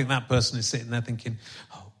I think that person is sitting there thinking,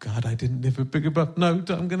 "Oh God, I didn't live a big enough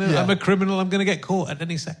note. I'm a criminal. I'm gonna get caught at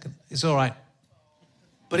any second. It's all right."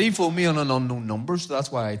 But he phoned me on an unknown number, so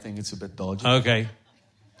that's why I think it's a bit dodgy. Okay.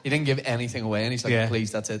 He didn't give anything away, and he's like,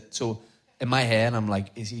 "Please, that's it." So in my head, I'm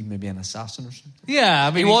like, is he maybe an assassin or something? Yeah,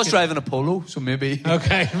 I mean... He was driving a Polo, so maybe...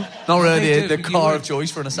 Okay. Not really the car of choice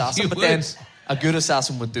for an assassin, but then a good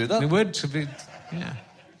assassin would do that. He would. Yeah.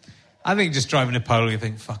 I think just driving a Polo, you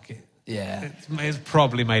think, fuck it. Yeah. It's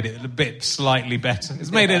probably made it a bit slightly better. It's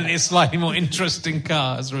made it a slightly more interesting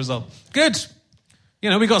car as a result. Good.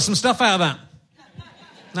 We got some stuff out of that.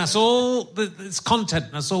 That's all. It's content.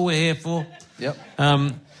 That's all we're here for. Yep.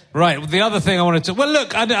 Right, the other thing I wanted to... Well,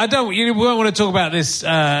 look, we won't want to talk about this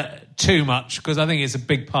too much, because I think it's a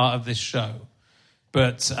big part of this show.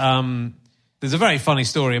 But there's a very funny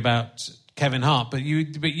story about Kevin Hart, but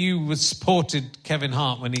you supported Kevin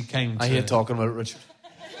Hart when he came to... I hate talking about it, Richard.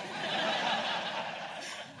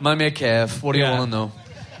 My mate Kev, what do you want to know?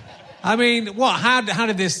 I mean, what? How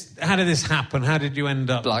did this happen? How did you end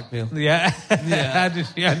up... Blackmail. Yeah. How did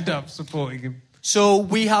you end up supporting him? So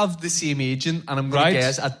we have the same agent, and I'm going to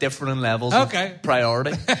guess at different levels of priority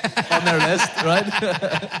on their list,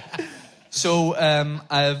 right? So I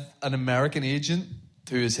have an American agent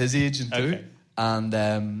who is his agent too,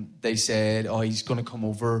 and they said, he's going to come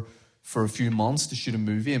over for a few months to shoot a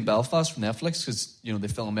movie in Belfast for Netflix, because they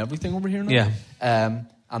film everything over here now. Yeah.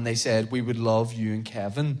 and they said, we would love you and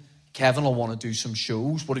Kevin. Kevin will want to do some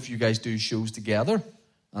shows. What if you guys do shows together?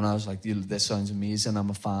 And I was like, this sounds amazing. I'm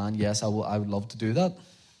a fan. Yes, I would love to do that.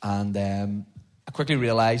 And I quickly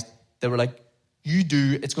realised they were like,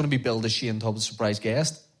 it's going to be billed as Shane Tubbs' surprise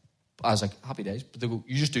guest. I was like, happy days. But they go,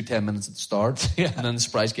 you just do 10 minutes at the start, and then the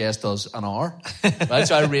surprise guest does an hour. Right?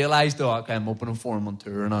 So I realised, okay, I'm opening for him on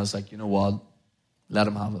tour, and I was like, you know what? Let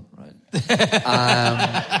him have it, right?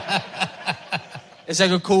 It's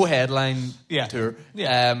like a co-headline tour.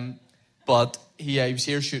 Yeah. But he was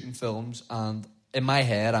here shooting films, and in my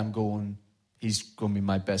head, I'm going, he's going to be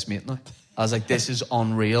my best mate now. I was like, this is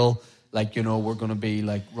unreal. Like, you know, we're going to be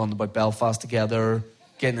like running about Belfast together,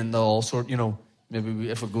 getting into all sort, you know, maybe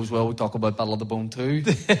if it goes well, we talk about Battle of the Bone too.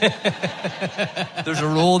 There's a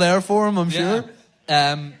role there for him, I'm sure.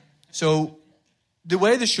 So the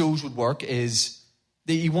way the shows would work is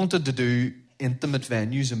that he wanted to do intimate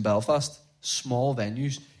venues in Belfast, small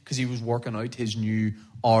venues, because he was working out his new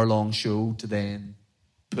hour-long show to then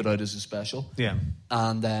put out as a special. Yeah.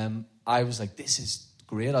 And I was like, this is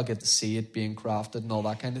great. I'll get to see it being crafted and all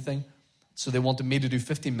that kind of thing. So they wanted me to do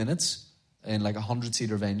 15 minutes in like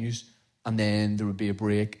 100-seater venues, and then there would be a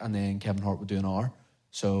break, and then Kevin Hart would do an hour.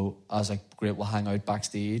 So I was like, great, we'll hang out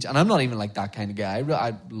backstage. And I'm not even like that kind of guy.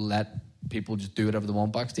 I let people just do whatever they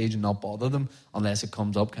want backstage and not bother them unless it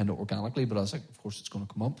comes up kind of organically. But I was like, of course it's going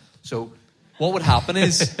to come up. So what would happen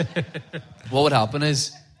is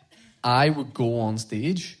I would go on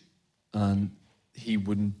stage and he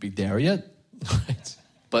wouldn't be there yet. Right.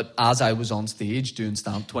 But as I was on stage doing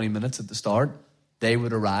stand 20 minutes at the start, they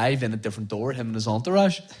would arrive in a different door, him and his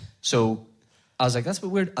entourage. So I was like, that's a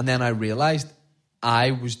bit weird. And then I realised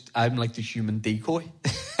I'm like the human decoy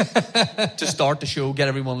to start the show, get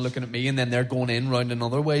everyone looking at me, and then they're going in round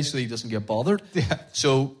another way so he doesn't get bothered. Yeah.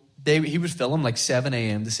 So he would film like 7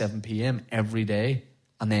 a.m. to 7 p.m. every day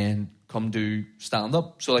and then come do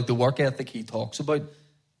stand-up. So like the work ethic he talks about,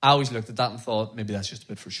 I always looked at that and thought, maybe that's just a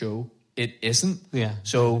bit for show. It isn't. Yeah.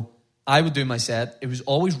 So I would do my set. It was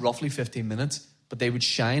always roughly 15 minutes, but they would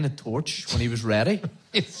shine a torch when he was ready.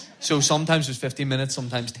 So sometimes it was 15 minutes,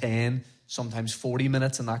 sometimes 10, sometimes 40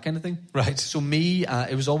 minutes and that kind of thing. Right. So me,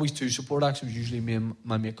 it was always two support acts. It was usually me and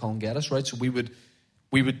my mate Colin Geddes, right? So we would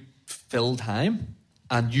fill time,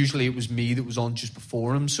 and usually it was me that was on just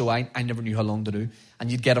before him, so I never knew how long to do.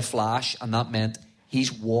 And you'd get a flash, and that meant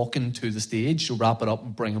he's walking to the stage, so wrap it up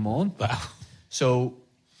and bring him on. Wow. So,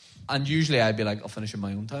 and usually I'd be like, I'll finish in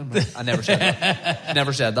my own time. Right? I never said that.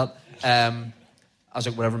 Never said that. I was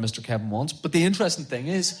like, whatever Mr. Kevin wants. But the interesting thing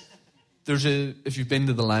is, if you've been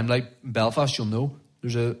to the Limelight in Belfast, you'll know,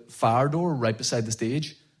 there's a fire door right beside the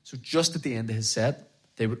stage. So just at the end of his set,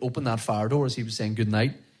 they would open that fire door as he was saying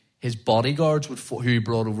goodnight. His bodyguards, who he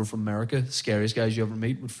brought over from America, the scariest guys you ever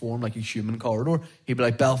meet, would form like a human corridor. He'd be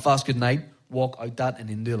like, Belfast, goodnight, walk out that and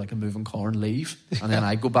into like a moving car and leave. And then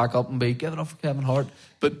I'd go back up and be, give it up for Kevin Hart.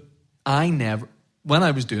 But when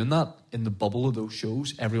I was doing that, in the bubble of those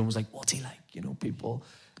shows, everyone was like, what's he like? You know, people,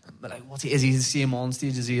 like, is he the same on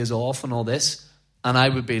stage as he is off and all this? And I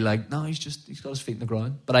would be like, no, he's got his feet in the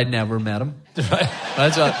ground. But I'd never met him.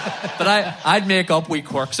 Right? So, but I'd make up wee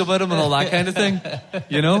quirks about him and all that kind of thing.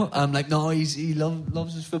 You know? I'm like, no, he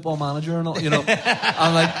loves his football manager and all, you know.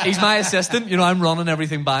 I'm like, he's my assistant. You know, I'm running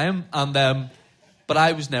everything by him. And but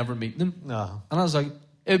I was never meeting him. No. And I was like,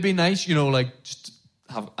 it'd be nice, you know, like, just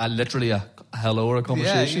have literally a hello or a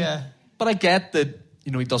conversation. Yeah. But I get that,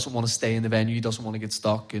 you know, he doesn't want to stay in the venue. He doesn't want to get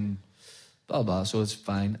stuck and blah, blah. So it's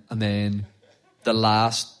fine. And then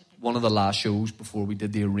one of the last shows before we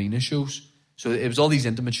did the arena shows. So it was all these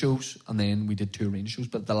intimate shows, and then we did 2 arena shows.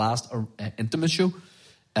 But the last intimate show,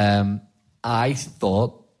 I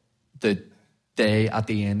thought that at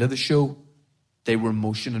the end of the show, they were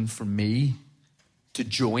motioning for me to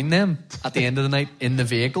join them at the end of the night in the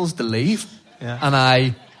vehicles to leave. Yeah.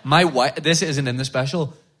 And my wife, this isn't in the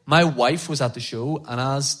special, my wife was at the show, and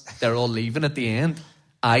as they're all leaving at the end,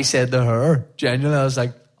 I said to her, genuinely, I was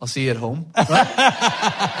like, I'll see you at home.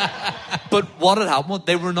 Right? But what had happened,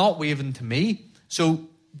 they were not waving to me. So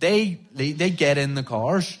they get in the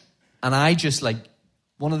cars, and I just like,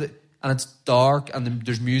 and it's dark, and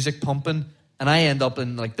there's music pumping, and I end up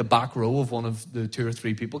in like the back row of one of the 2 or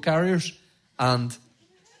 3 people carriers. And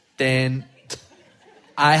then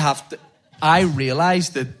I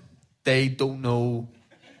realize that they don't know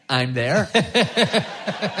I'm there.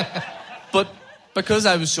 But because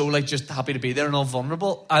I was so like just happy to be there and all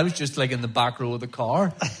vulnerable, I was just like in the back row of the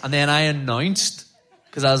car. And then I announced,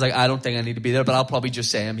 because I was like, I don't think I need to be there, but I'll probably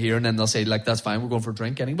just say I'm here, and then they'll say like, that's fine, we're going for a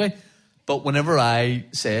drink anyway. But whenever I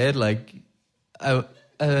said like, I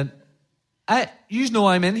You know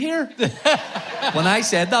I'm in here. When I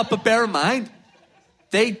said that, but bear in mind,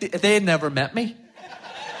 they had never met me.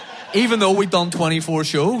 Even though we'd done 24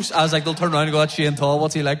 shows, I was like, they'll turn around and go, that's Shane Todd,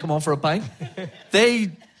 what's he like? Come on for a pint.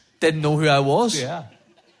 They didn't know who I was. Yeah.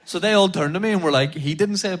 So they all turned to me and were like, he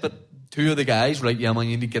didn't say it, but two of the guys were like, yeah, man,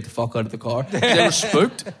 you need to get the fuck out of the car. They were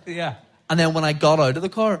spooked. Yeah. And then when I got out of the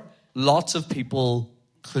car, lots of people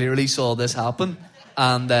clearly saw this happen.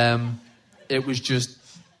 And it was just,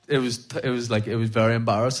 it was very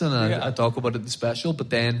embarrassing. And I talk about it in the special, but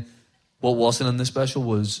then what wasn't in the special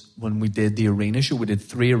was when we did the arena show. We did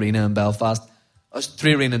 3 arena in Belfast.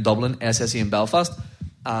 3 arena in Dublin, SSE in Belfast.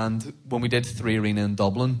 And when we did 3 arena in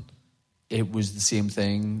Dublin, it was the same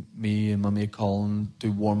thing. Me and my mate Colin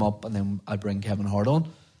do warm up, and then I bring Kevin Hart on.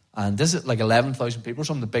 And this is like 11,000 people,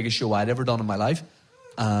 something the biggest show I'd ever done in my life.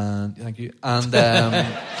 And thank you. And is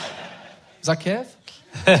that Kev?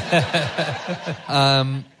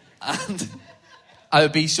 And I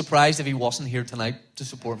would be surprised if he wasn't here tonight to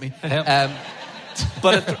support me.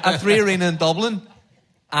 But at 3 arena in Dublin,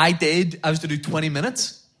 I was to do 20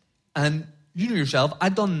 minutes, and you know yourself,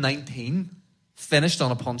 I'd done 19, finished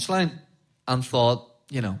on a punchline, and thought,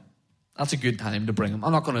 that's a good time to bring him.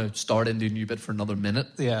 I'm not going to start into a new bit for another minute.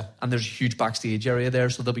 Yeah. And there's a huge backstage area there,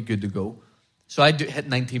 so they'll be good to go. So I hit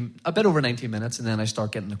a bit over 19 minutes, and then I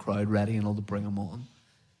start getting the crowd ready and all to bring him on.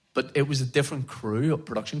 But it was a different crew, a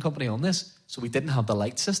production company on this, so we didn't have the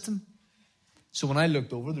light system. So when I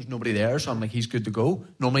looked over, there's nobody there, so I'm like, he's good to go.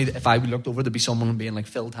 Normally, if I looked over, there'd be someone being like,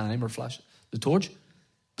 fill time or flash the torch.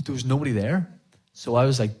 But there was nobody there. So I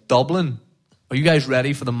was like, Dublin, are you guys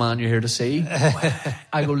ready for the man you're here to see?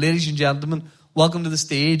 I go, ladies and gentlemen, welcome to the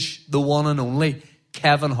stage, the one and only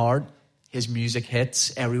Kevin Hart. His music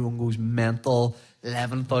hits, everyone goes mental,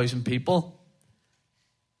 11,000 people.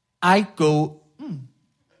 I go,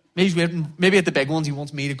 he's waiting, maybe at the big ones he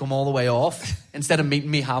wants me to come all the way off instead of meeting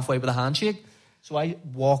me halfway with a handshake. So I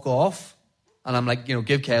walk off and I'm like, give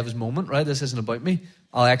Kev his moment, right? This isn't about me.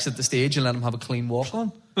 I'll exit the stage and let him have a clean walk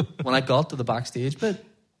on. When I got to the backstage bit,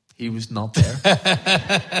 he was not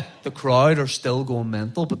there. The crowd are still going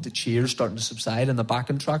mental, but the cheers starting to subside and the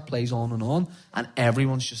backing track plays on, and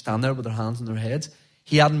everyone's just standing there with their hands on their heads.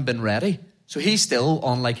 He hadn't been ready. So he's still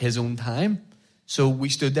on like his own time. So we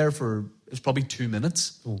stood there for, it was probably 2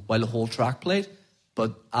 minutes while the whole track played.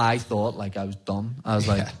 But I thought like I was done. I was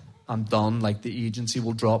like, I'm done. Like the agency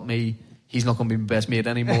will drop me. He's not going to be my best mate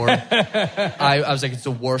anymore. I was like, it's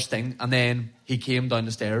the worst thing. And then he came down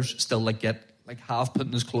the stairs, still half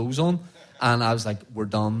putting his clothes on. And I was like, we're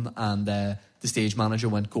done. And the stage manager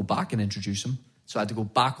went, go back and introduce him. So I had to go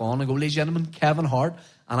back on and go, ladies and gentlemen, Kevin Hart.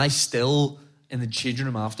 And I still, in the changing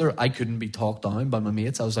room after, I couldn't be talked down by my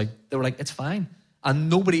mates. They were like, it's fine. And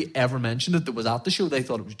nobody ever mentioned it that was at the show. They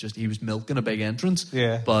thought it was just, he was milking a big entrance.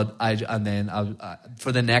 Yeah. But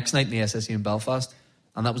for the next night in the SSE in Belfast,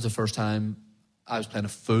 and that was the first time I was playing a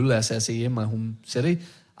full SSE in my home city,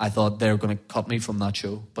 I thought they were going to cut me from that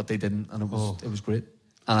show, but they didn't, and it was great.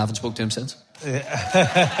 And I haven't spoken to him since.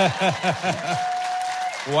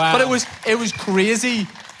 Wow. But it was crazy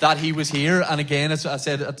that he was here. And again, as I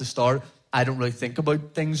said at the start, I don't really think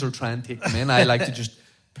about things or try and take them in. I like to just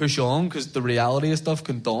push on because the reality of stuff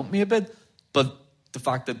can daunt me a bit. But the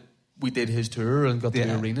fact that we did his tour and got to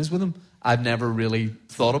do arenas with him, I've never really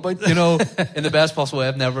thought about, in the best possible way.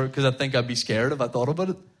 I've never, because I think I'd be scared if I thought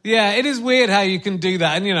about it. Yeah, it is weird how you can do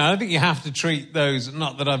that. And, I think you have to treat those,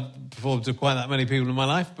 not that I've performed to quite that many people in my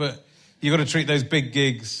life, but you've got to treat those big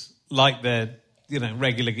gigs like they're,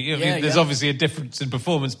 regular gigs. There's obviously a difference in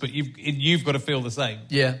performance, but you've got to feel the same.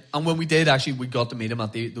 Yeah, and when we did, actually, we got to meet him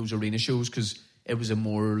at those arena shows because it was a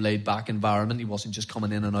more laid-back environment. He wasn't just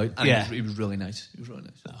coming in and out. And he was really nice. He was really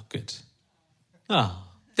nice. Oh, good. Oh.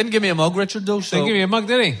 Didn't give me a mug, Richard, though. So. Didn't give you a mug,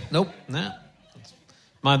 did he? Nope. No.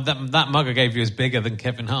 That mug I gave you is bigger than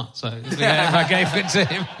Kevin Hart, so if I gave it to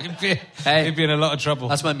him, he'd be in a lot of trouble.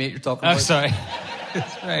 That's my mate you're talking about. Oh, sorry.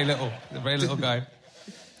 It's very little guy.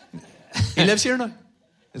 He lives here now.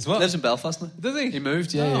 As well? He lives in Belfast now. Does he? He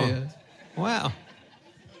moved, yeah. Wow.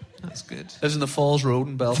 That's good. Lives in the Falls Road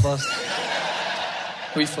in Belfast.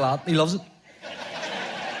 Wee flat. He loves it.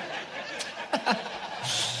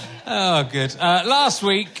 Oh, good. Last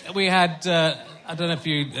week we had, I don't know if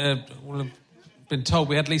you will have been told,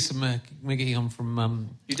 we had Lisa McGee on from...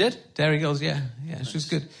 you did? Dairy Girls, yeah. Nice. She was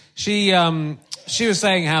good. She was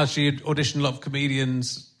saying how she had auditioned a lot of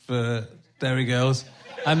comedians for Dairy Girls.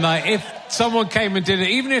 And if someone came and did it,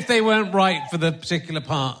 even if they weren't right for the particular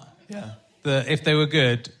part, if they were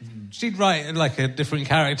good, she'd write a different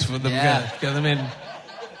character for them, get them in.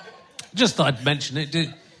 Just thought I'd mention it.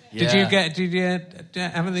 Did you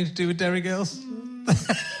have anything to do with Dairy Girls?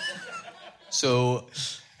 So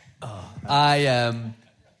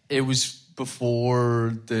it was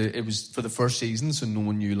before it was for the first season, so no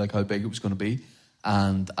one knew like how big it was going to be,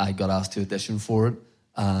 and I got asked to audition for it,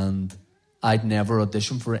 and I'd never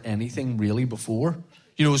auditioned for anything really before.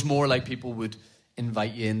 You know, it was more like people would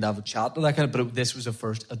invite you in to have a chat or that kind of, but this was a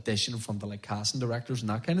first audition from the like casting directors and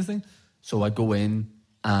that kind of thing. So I go in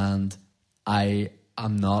and I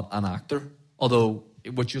am not an actor, although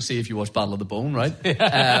what you'll see if you watch Battle of the Bone, right?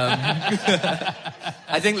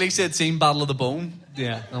 I think Lisa had seen Battle of the Bone.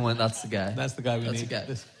 Yeah. And I went, that's the guy. That's the guy we need. The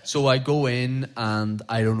guy. So I go in and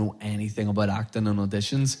I don't know anything about acting and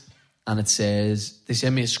auditions, and they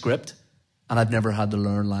send me a script, and I've never had to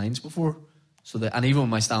learn lines before. And even with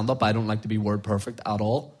my stand-up, I don't like to be word perfect at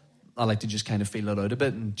all. I like to just kind of feel it out a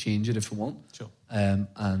bit and change it if I want. Sure.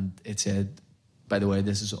 And it said, by the way,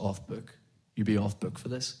 this is off book. You be off book for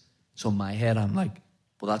this. So in my head, I'm like,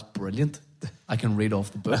 well, that's brilliant. I can read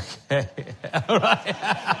off the book. All right.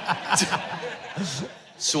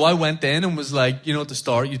 So I went in and was like, you know, at the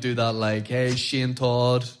start, you do that like, hey, Shane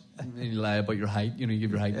Todd, and you lie about your height, you know, you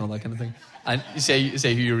give your height and all that kind of thing. And you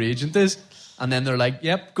say who your agent is. And then they're like,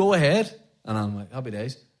 yep, go ahead. And I'm like, happy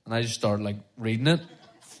days. And I just started like reading it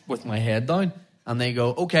with my head down. And they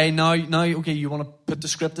go, okay, now, okay, you want to put the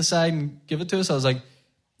script aside and give it to us? I was like,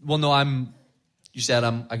 well, no, you said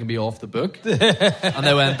I can be off the book. And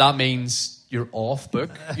they went, that means you're off book,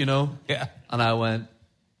 you know? Yeah. And I went,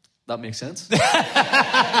 that makes sense.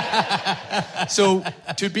 So,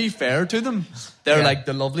 to be fair to them, they're like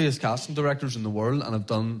the loveliest casting directors in the world, and I've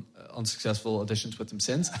done unsuccessful auditions with them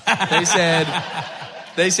since.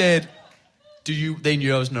 They said, they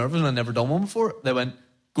knew I was nervous and I'd never done one before. They went,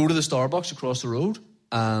 go to the Starbucks across the road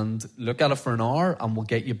and look at it for an hour and we'll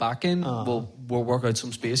get you back in. We'll work out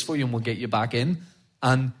some space for you and we'll get you back in.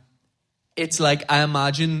 And it's like, I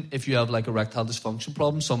imagine if you have like erectile dysfunction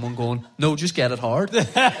problem, someone going, no, just get it hard.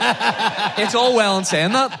 It's all well and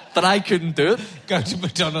saying that, but I couldn't do it. Go to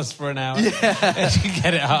McDonald's for an hour. Yeah. And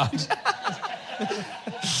get it hard.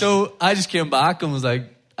 So I just came back and was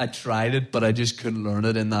like, I tried it, but I just couldn't learn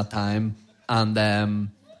it in that time. And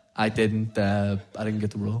I didn't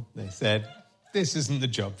get the role. They said, this isn't the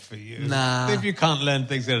job for you. Nah. If you can't learn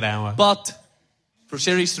things in an hour. But for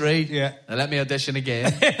Series 3, they let me audition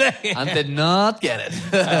again and did not get it.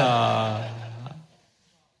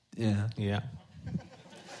 Yeah.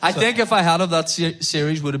 I think if I had that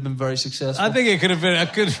series, would have been very successful. I think it could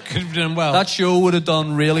have done well. That show would have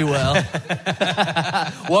done really well.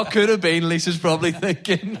 What could have been, Lisa's probably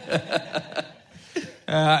thinking.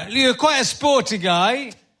 You're quite a sporty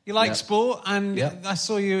guy. You like sport, and I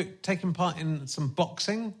saw you taking part in some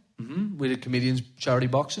boxing. Mm-hmm. We did comedians charity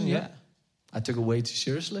boxing. Yeah. I took it way too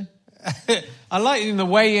seriously. I like in the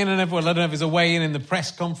weigh-in and everyone. I don't know if it's a weigh-in in the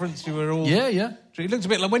press conference. You were all yeah. You looked a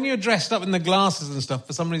bit like when you were dressed up in the glasses and stuff.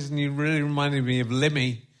 For some reason, you really reminded me of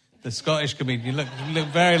Limmy, the Scottish comedian. You look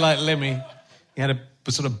very like Limmy. You had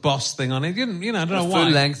a sort of boss thing on it. You didn't, I don't know why.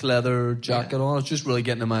 Full-length leather jacket on. I was just really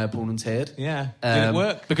getting in my opponent's head. Yeah. Did it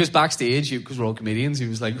work? Because backstage, because we're all comedians, he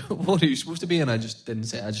was like, what are you supposed to be? And I just didn't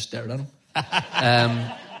say. I just stared at him.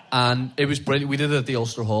 And it was brilliant. We did it at the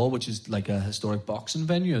Ulster Hall, which is like a historic boxing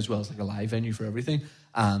venue as well as like a live venue for everything.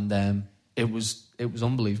 And it was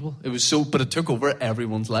unbelievable. It was but it took over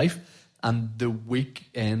everyone's life. And the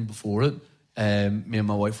weekend before it, me and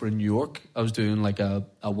my wife were in New York. I was doing like a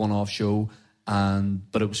one-off show,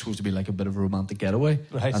 but it was supposed to be like a bit of a romantic getaway.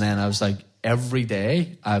 Right. And then I was like, every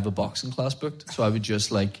day I have a boxing class booked, so I would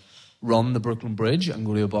just like run the Brooklyn Bridge and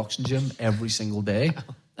go to a boxing gym every single day.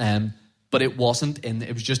 But it was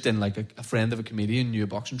just in like a friend of a comedian knew a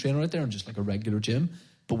boxing trainer out there and just like a regular gym.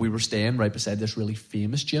 But we were staying right beside this really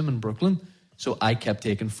famous gym in Brooklyn. So I kept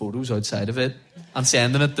taking photos outside of it and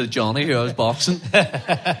sending it to Johnny, who I was boxing,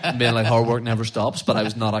 and being like, hard work never stops. But I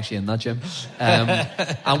was not actually in that gym.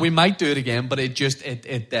 And we might do it again, but it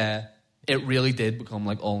really did become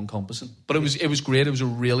like all encompassing. But it was great. It was a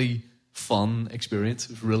really fun experience.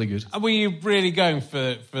 It was really good. Were you really going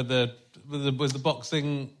for was the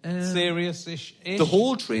boxing serious-ish? The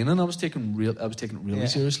whole training I was taking it really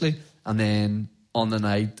seriously. And then on the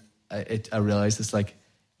night, I realised it's like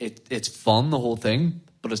it's fun, the whole thing,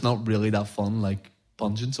 but it's not really that fun like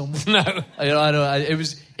punching someone. No, I know. It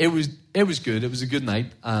was good. It was a good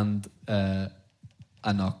night, and I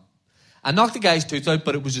knocked the guy's tooth out,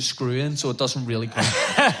 but it was a screw in, so it doesn't really count.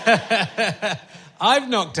 I've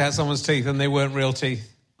knocked out someone's teeth and they weren't real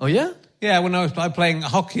teeth. Oh yeah? Yeah, when I was playing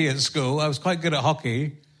hockey at school, I was quite good at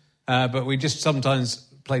hockey, but we just sometimes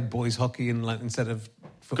played boys hockey instead of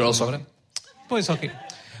football. Girls hockey? Boys hockey.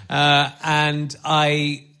 And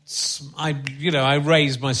I I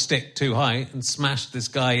raised my stick too high and smashed this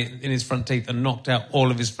guy in his front teeth and knocked out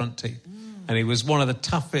all of his front teeth. And he was one of the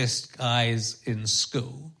toughest guys in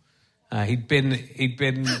school. He played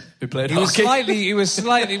hockey. He was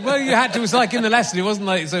slightly. Well, you had to. It was like in the lesson. It wasn't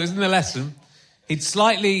like so. It was in the lesson.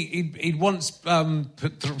 He'd once not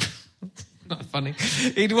funny.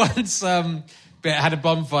 He'd once had a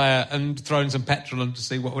bonfire and thrown some petrol on to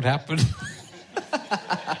see what would happen.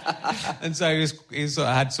 And so he sort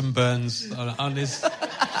of had some burns on his...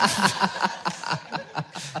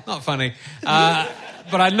 Not funny.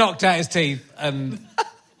 But I knocked out his teeth and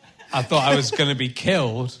I thought I was going to be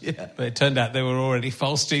killed. Yeah. But it turned out they were already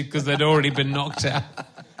false teeth because they'd already been knocked out.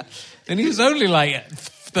 And he was only like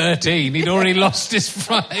 13. He'd already lost his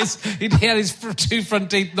fries. He'd had his two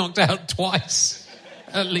front teeth knocked out twice.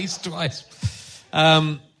 At least twice.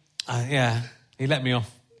 Yeah, he let me off.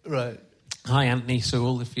 Right. Hi, Anthony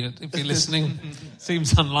Sewell, if you're listening.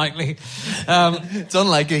 Seems unlikely. It's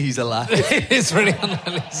unlikely he's alive. It's really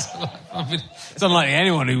unlikely he's alive. I mean, it's unlikely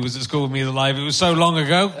anyone who was at school with me is alive. It was so long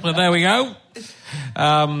ago, but there we go.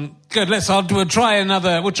 Good. We'll try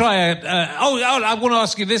another. We'll try I want to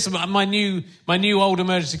ask you this about my new old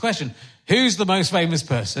emergency question. Who's the most famous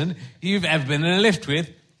person you've ever been in a lift with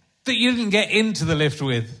that you didn't get into the lift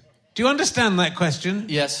with? Do you understand that question?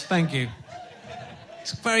 Yes. Thank you.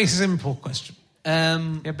 It's a very simple question.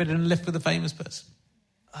 You ever been in a lift with a famous person?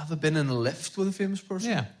 Have I been in a lift with a famous person?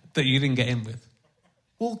 Yeah, that you didn't get in with.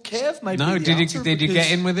 Well, Kev might be No, the answer did you get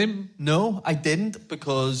in with him? No, I didn't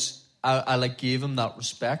because I gave him that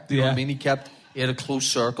respect. You know what I mean? He had a close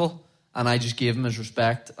circle and I just gave him his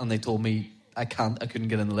respect and they told me I couldn't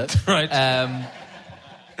get in the lift. Right.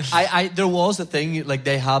 There was a thing, like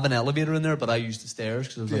they have an elevator in there, but I used the stairs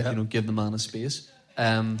because I was like, give the man a space.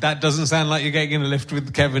 That doesn't sound like you're getting in a lift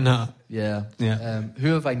with Kevin Hart. Yeah.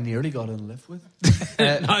 Who have I nearly got in a lift with?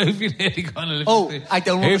 No, who've you nearly got in a lift with? I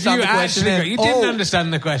don't understand the question. You didn't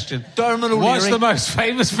understand the question. Dermot O'Leary. What's the most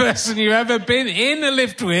famous person you've ever been in a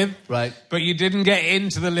lift with? Right. But you didn't get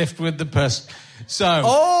into the lift with the person. So.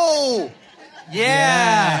 Oh!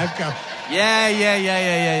 Yeah. Okay.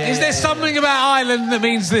 Yeah. Is there something about Ireland that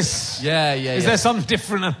means this? Yeah. Is there some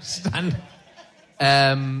different understanding?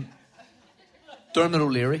 Dermot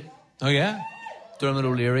O'Leary. Oh, yeah? Dermot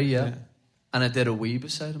O'Leary, yeah. And I did a wee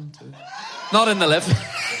beside him, too. Not in the lift.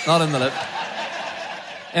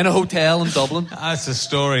 In a hotel in Dublin. That's a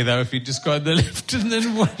story, though, if you just got in the lift and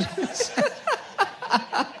then what?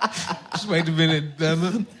 Just wait a minute,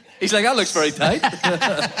 Dermot. He's like, that looks very tight.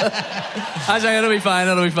 I was like, it'll be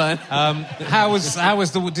fine. How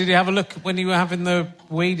was did you have a look when you were having the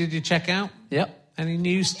wee? Did you check out? Yep. Any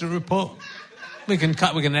news to report? We can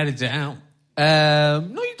edit it out.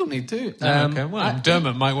 No, you don't need to. Okay, well,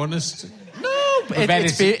 Dermot might want us to. No,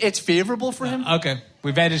 it's favourable for him. Okay,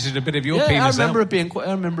 we've edited a bit of your penis I remember it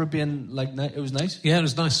being like, it was nice. Yeah, it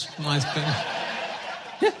was nice. Nice bit.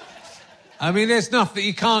 Yeah. I mean, there's nothing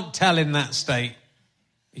you can't tell in that state.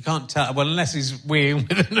 You can't tell, well, unless he's weeing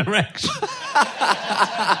with an erection.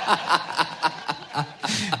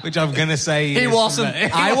 Which I'm going to say he wasn't.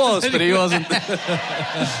 I was, but he wasn't.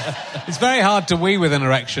 It's very hard to wee with an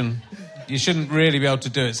erection. You shouldn't really be able to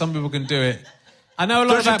do it. Some people can do it. I know a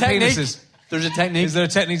lot about penises. There's a technique. Is there a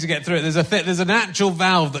technique to get through it? There's an actual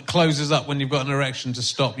valve that closes up when you've got an erection to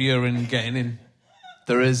stop urine getting in.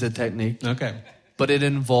 There is a technique. Okay. But it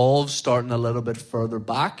involves starting a little bit further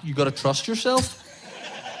back. You got to trust yourself.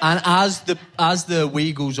 And as the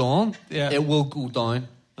wee goes on, it will go down.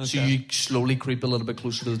 Okay. So you slowly creep a little bit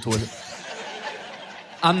closer to the toilet.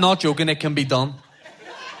 I'm not joking, it can be done.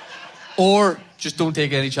 Or just don't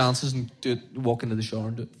take any chances and do it, walk into the shower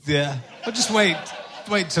and do it. Yeah. But just wait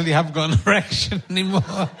till you haven't got an erection anymore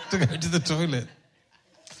to go to the toilet.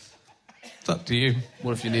 It's up to you.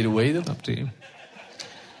 What if you need a wee then? Up to you.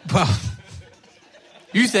 Well,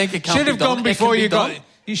 you think it can't be done?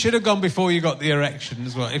 You should have gone before you got the erection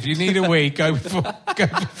as well. If you need a wee, go before.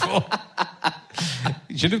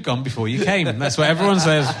 You should have gone before you came. That's what everyone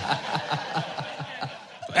says.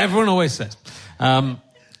 Everyone always says.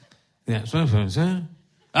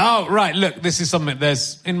 Oh, right. Look, this is something.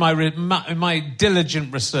 There's in my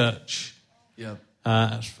diligent research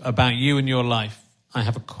about you and your life. I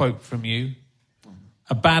have a quote from you.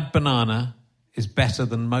 A bad banana is better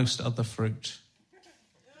than most other fruit.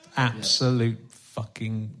 Absolute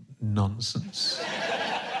fucking nonsense.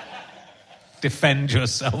 Defend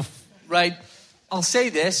yourself. Right. I'll say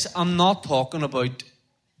this. I'm not talking about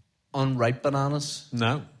unripe bananas.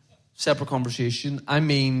 No. Separate conversation. I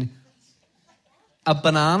mean,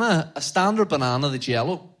 a standard banana that's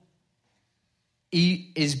yellow,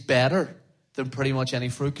 is better than pretty much any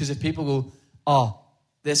fruit. Because if people go,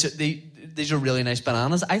 these are really nice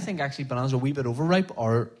bananas. I think actually bananas are a wee bit overripe,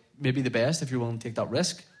 or maybe the best if you're willing to take that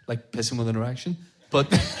risk, like pissing with an erection.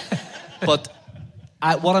 But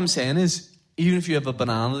what I'm saying is, even if you have a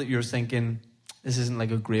banana that you're thinking, this isn't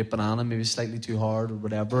like a great banana, maybe slightly too hard or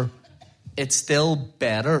whatever, it's still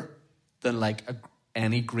better than like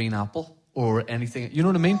any green apple or anything. You know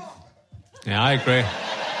what I mean? Yeah, I agree.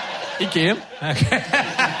 He came. Okay.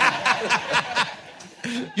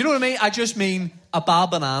 You know what I mean? I just mean a bad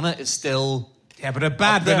banana is still... Yeah, but a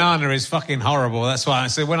bad banana is fucking horrible. That's why I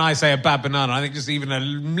say, when I say a bad banana, I think just even a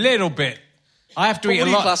little bit. I have to eat a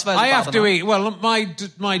lot. I have to eat... Well,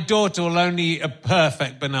 my daughter will only eat a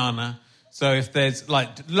perfect banana. So if there's, like,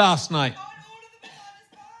 last night...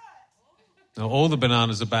 No, all the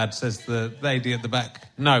bananas are bad, says the lady at the back.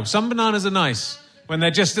 No, some bananas are nice. When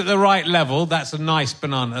they're just at the right level, that's a nice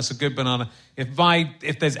banana. That's a good banana.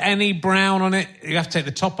 If there's any brown on it, you have to take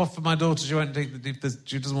the top off for my daughter. She won't take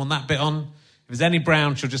she doesn't want that bit on. If there's any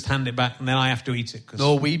brown, she'll just hand it back, and then I have to eat it.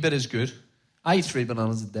 No, a wee bit is good. I eat 3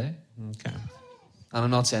 bananas a day. Okay. And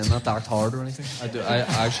I'm not saying that to act hard or anything. I do. I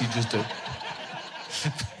actually just do.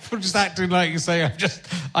 I'm just acting like you say,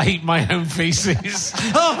 I eat my own feces.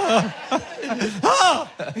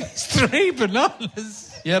 It's 3 bananas.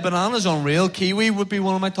 Yeah, bananas unreal. Kiwi would be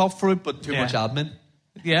one of my top fruit, but too much admin.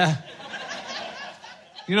 Yeah.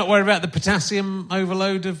 You're not worried about the potassium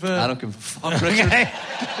overload of... I don't give a fuck, Richard. Okay.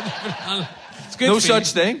 It's good no for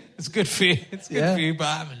such you. thing. It's good for you. It's good for you, but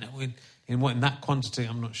I mean, in that quantity,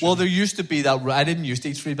 I'm not sure. Well, there used to be that... I didn't used to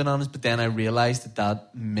eat 3 bananas, but then I realised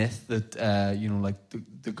that myth that, like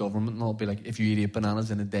the government will be like, if you eat 8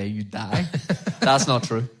 bananas in a day, you die. That's not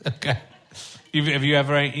true. Okay. Have you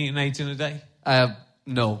ever eaten 8 in a day?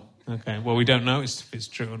 No. Okay. Well, we don't know if it's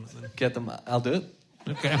true or not. Then. Get them. I'll do it.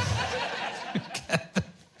 Okay.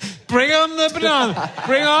 Bring on the banana.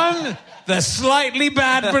 Bring on the slightly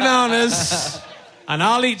bad bananas. And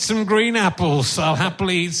I'll eat some green apples. I'll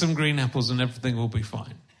happily eat some green apples and everything will be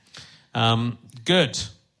fine. Good.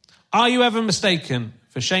 Are you ever mistaken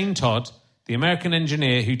for Shane Todd, the American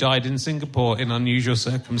engineer who died in Singapore in unusual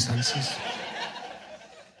circumstances?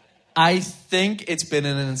 I think it's been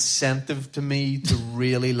an incentive to me to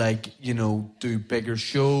really, do bigger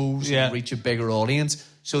shows and reach a bigger audience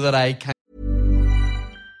so that I can...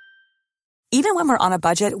 Even when we're on a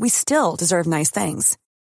budget, we still deserve nice things.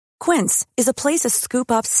 Quince is a place to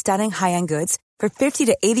scoop up stunning high-end goods for 50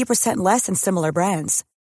 to 80% less than similar brands.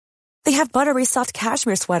 They have buttery soft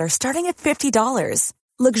cashmere sweaters starting at $50,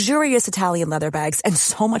 luxurious Italian leather bags, and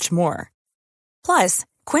so much more. Plus,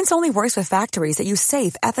 Quince only works with factories that use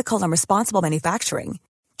safe, ethical, and responsible manufacturing.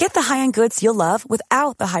 Get the high-end goods you'll love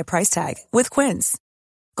without the high price tag with Quince.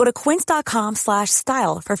 Go to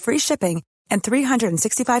quince.com/style for free shipping and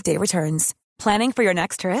 365-day returns. Planning for your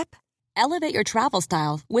next trip? Elevate your travel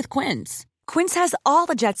style with Quince. Quince has all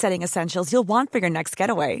the jet-setting essentials you'll want for your next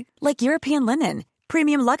getaway, like European linen,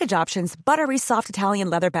 premium luggage options, buttery soft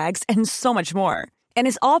Italian leather bags, and so much more. And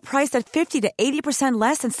is all priced at 50 to 80%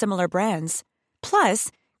 less than similar brands.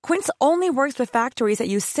 Plus, Quince only works with factories that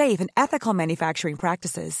use safe and ethical manufacturing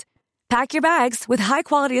practices. Pack your bags with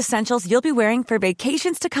high-quality essentials you'll be wearing for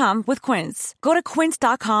vacations to come with Quince. Go to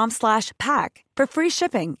quince.com/pack for free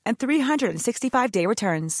shipping and 365-day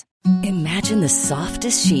returns. Imagine the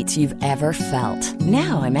softest sheets you've ever felt.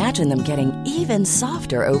 Now imagine them getting even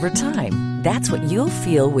softer over time. That's what you'll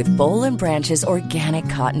feel with Boll & Branch's organic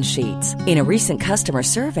cotton sheets. In a recent customer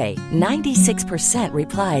survey, 96%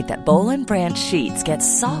 replied that Boll & Branch sheets get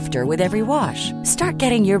softer with every wash. Start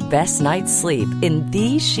getting your best night's sleep in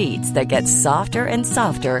these sheets that get softer and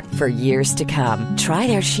softer for years to come. Try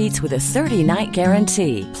their sheets with a 30-night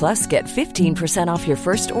guarantee. Plus, get 15% off your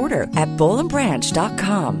first order at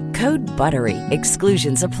bollandbranch.com. Code BUTTERY.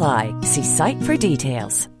 Exclusions apply. See site for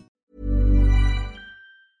details.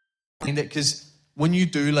 Because when you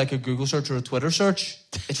do like a Google search or a Twitter search,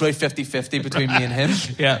 it's really 50-50 between me and him.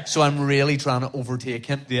 Yeah. So I'm really trying to overtake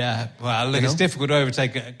him. Yeah. Well, look, it's difficult to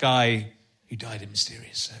overtake a guy who died in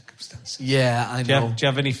mysterious circumstances. Yeah, I know. Do you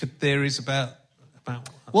have any theories about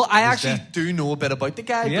Well, I actually do know a bit about the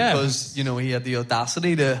guy because, he had the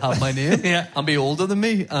audacity to have my name and be older than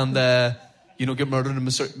me and, get murdered in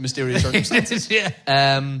mysterious circumstances.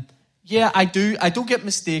 I do. I don't get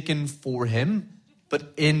mistaken for him,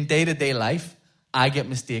 but in day-to-day life, I get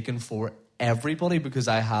mistaken for everybody because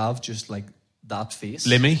I have just, that face.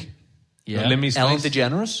 Limmy? Yeah. Limmy's Ellen face?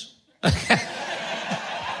 DeGeneres.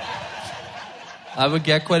 I would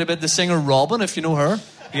get quite a bit. The singer Robin, if you know her.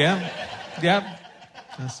 Yeah. Yeah.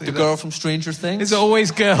 The girl from Stranger Things. It's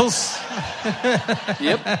always girls.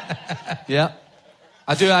 Yep. Yeah.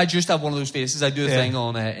 I do. I just have one of those faces. I do a thing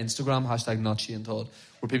on Instagram, #NotShaneTodd,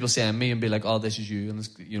 where people send me and be like, "Oh, this is you," and it's,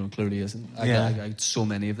 clearly isn't. I got so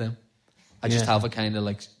many of them. I just have a kind of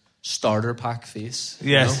like starter pack face.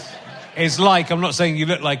 Yes. It's like, I'm not saying you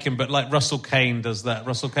look like him, but like Russell Kane does that.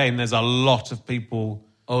 Russell Kane, there's a lot of people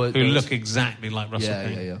who look exactly like Russell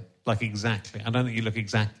Kane. Yeah. Like exactly. I don't think you look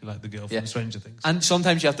exactly like the girl from Stranger Things. And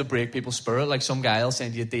sometimes you have to break people's spirit. Like some guy will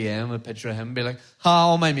send you a DM, a picture of him, and be like,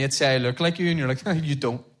 all my mates say I look like you. And you're like, you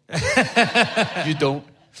don't. You don't.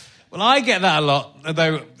 Well, I get that a lot.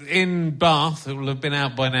 Although in Bath, it will have been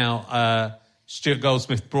out by now, Stuart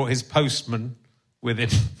Goldsmith brought his postman with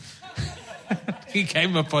him. He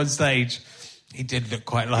came up on stage. He did look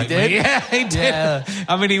quite like me. Yeah, he did. Yeah.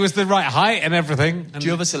 I mean, he was the right height and everything. And do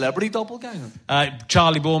you have a celebrity doppelganger?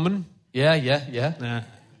 Charlie Borman. Yeah.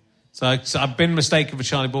 So I've been mistaken for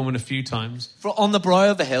Charlie Borman a few times. On the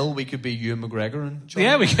brow of the hill, we could be Ewan McGregor and Charlie.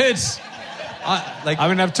 Yeah, we could.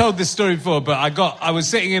 I've told this story before, but I was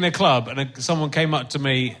sitting in a club and someone came up to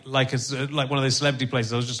me like one of those celebrity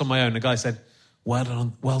places. I was just on my own. A guy said, well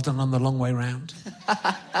done on the long way round.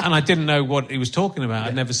 And I didn't know what he was talking about.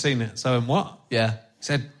 I'd never seen it. So I went, what? Yeah. He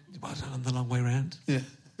said, well done on the long way round. Yeah.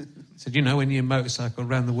 He said, when you motorcycle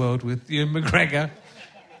around the world with Ewan McGregor.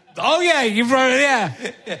 Oh, yeah, you've wrote it,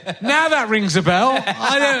 yeah. Now that rings a bell.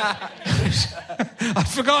 I've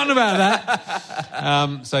forgotten about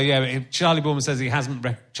that. Charlie Borman says he hasn't...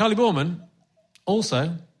 Charlie Borman,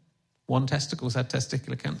 also, one testicle's had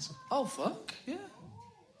testicular cancer. Oh, fuck, yeah.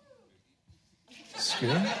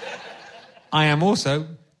 Scary. I am also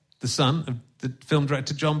the son of the film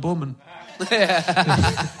director John Borman.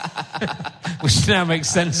 Which now makes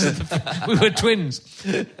sense. We were twins.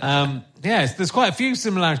 There's quite a few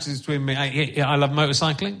similarities between me. I love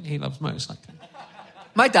motorcycling. He loves motorcycling.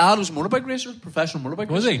 My dad was a motorbike racer, professional motorbike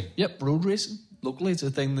racer. Was he? Yep, road racing. Locally, it's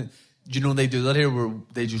a thing that... Do you know they do that here where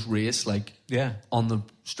they just race, on the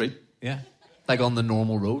street? Yeah. Like on the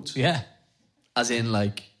normal roads? Yeah. As in,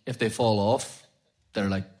 if they fall off, they're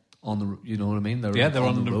on the... You know what I mean? They're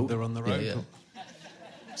on the road. They're on the road. Yeah.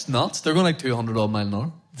 It's nuts. They're going 200 odd mile an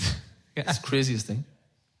hour. Yeah. It's the craziest thing.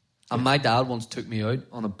 And my dad once took me out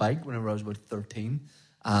on a bike whenever I was about 13,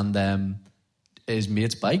 and his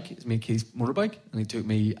mate's bike, his mate Keith's motorbike, and he took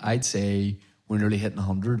me, I'd say we're nearly hitting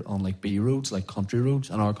 100 on B roads, country roads,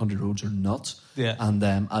 and our country roads are nuts. Yeah. And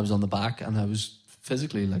I was on the back and I was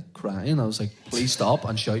physically crying. I was like, please stop,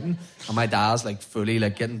 and shouting. And my dad's fully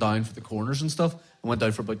getting down for the corners and stuff. I went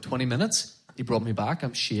down for about 20 minutes. He brought me back.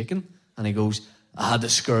 I'm shaking. And he goes, I had to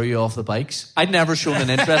scurry you off the bikes. I'd never shown an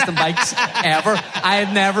interest in bikes, ever.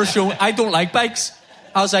 I don't like bikes.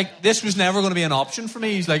 I was like, this was never going to be an option for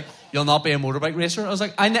me. He's like, you'll not be a motorbike racer. I was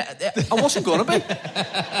like, I wasn't going to be.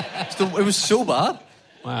 It was so bad.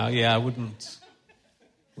 Wow, yeah, I would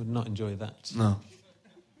not enjoy that. No.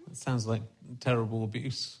 It sounds like terrible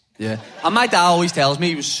abuse. Yeah. And my dad always tells me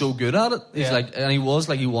he was so good at it. He's and he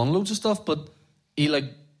won loads of stuff, but he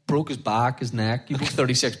broke his back, his neck. He broke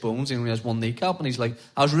 36 bones. He only has one kneecap, and he's like,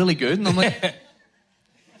 I was really good. And I'm like,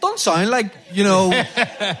 don't sound like, you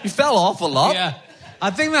fell off a lot. Yeah. I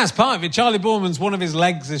think that's part of it. Charlie Borman's, one of his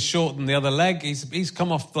legs is short than the other leg. He's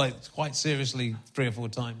come off quite seriously 3 or 4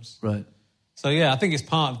 times. Right. So yeah, I think it's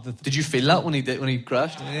part of the... Did you feel that when he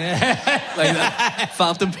crashed? Yeah. Like that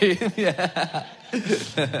phantom pain? Yeah.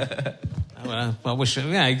 Well, I wish...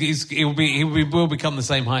 Yeah, he will become the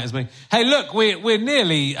same height as me. Hey, look, we're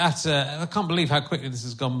nearly at... I can't believe how quickly this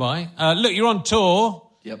has gone by. Look, you're on tour.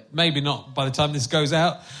 Yep. Maybe not by the time this goes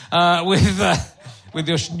out. With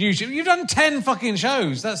your new show. You've done 10 fucking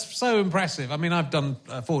shows. That's so impressive. I mean, I've done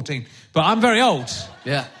 14. But I'm very old.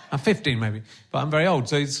 Yeah. I'm 15 maybe. But I'm very old.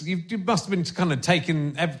 So you must have been kind of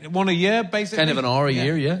taking one a year, basically. Kind of an hour a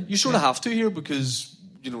year, yeah. You sort of have to here because,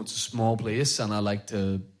 it's a small place and I like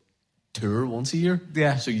to tour once a year.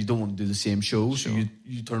 Yeah. So you don't want to do the same show. Sure. So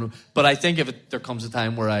you turn... But I think if there comes a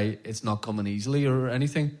time where it's not coming easily or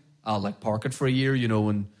anything, I'll park it for a year,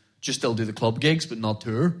 and... just still do the club gigs, but not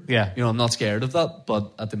tour. Yeah. I'm not scared of that,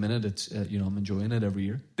 but at the minute, it's, I'm enjoying it every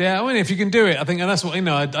year. Yeah, I mean, if you can do it, I think, and that's what,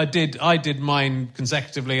 I did mine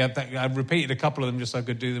consecutively. I repeated a couple of them just so I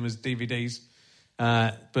could do them as DVDs,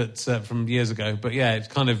 but from years ago. But yeah, it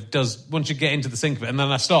kind of does, once you get into the sync of it, and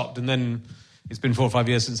then I stopped, and then it's been 4 or 5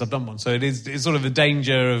 years since I've done one. So it's sort of a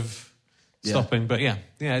danger of stopping. But yeah,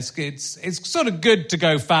 it's sort of good to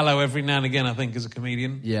go fallow every now and again, I think, as a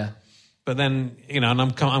comedian. Yeah. But then, and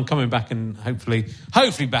I'm coming back and hopefully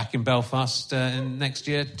back in Belfast next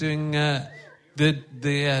year doing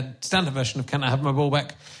the stand-up version of Can I Have My Ball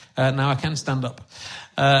Back? Now I can stand up.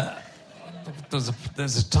 There's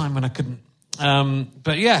a time when I couldn't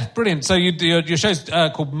But yeah, brilliant. So your show's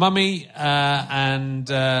called Mummy, and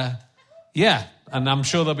I'm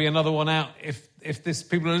sure there'll be another one out if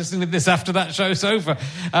people are listening to this after that show's over.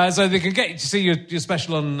 So they can get to see your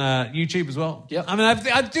special on YouTube as well. Yep. I mean,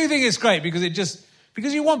 I do think it's great because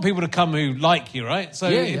because you want people to come who like you, right? So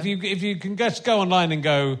if you can just go online and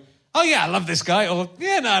go, oh yeah, I love this guy, or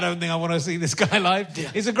yeah, no, I don't think I want to see this guy live. Yeah.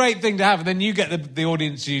 It's a great thing to have, and then you get the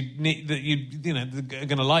audience you need that you know are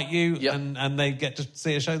going to like you, and they get to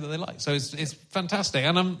see a show that they like. So it's fantastic,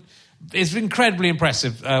 and it's incredibly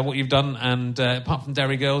impressive what you've done, and apart from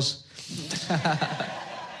Derry Girls.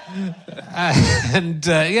 Look,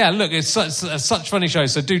 it's such funny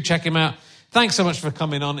shows, so do check him out. Thanks so much for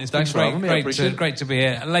coming on. It's been great to be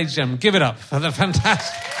here. Ladies and gentlemen, give it up for the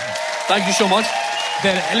fantastic... Thank you so much.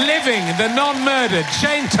 The living, the non-murdered,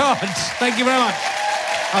 Shane Todd. Thank you very much.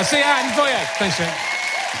 I'll see you out in the foyer. Thanks, Shane.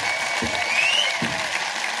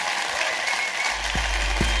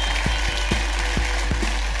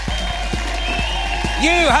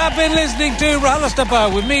 You have been listening to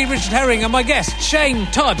RHLSTP with me, Richard Herring, and my guest, Shane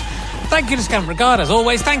Todd. Thank you to Scant Regard, as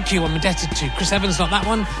always. Thank you. I'm indebted to Chris Evans, not that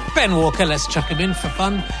one. Ben Walker, let's chuck him in for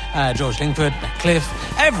fun. George Lingford, Beck Cliff,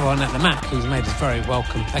 everyone at the Mac who's made us very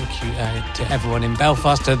welcome. Thank you to everyone in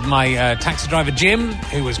Belfast, to my taxi driver Jim,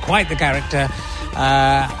 who was quite the character.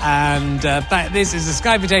 This is a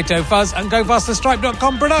Sky Potato Fuzz and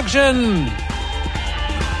GoFasterStripe.com production.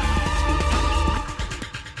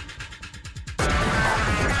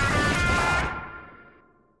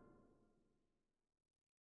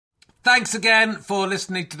 Thanks again for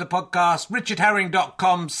listening to the podcast.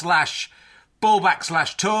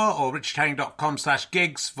 richardherring.com/ballback/tour or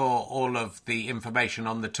richardherring.com/gigs for all of the information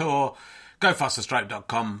on the tour.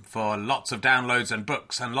 GoFasterStripe.com for lots of downloads and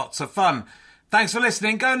books and lots of fun. Thanks for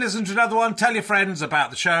listening. Go and listen to another one. Tell your friends about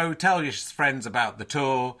the show. Tell your friends about the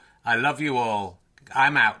tour. I love you all.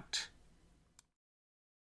 I'm out.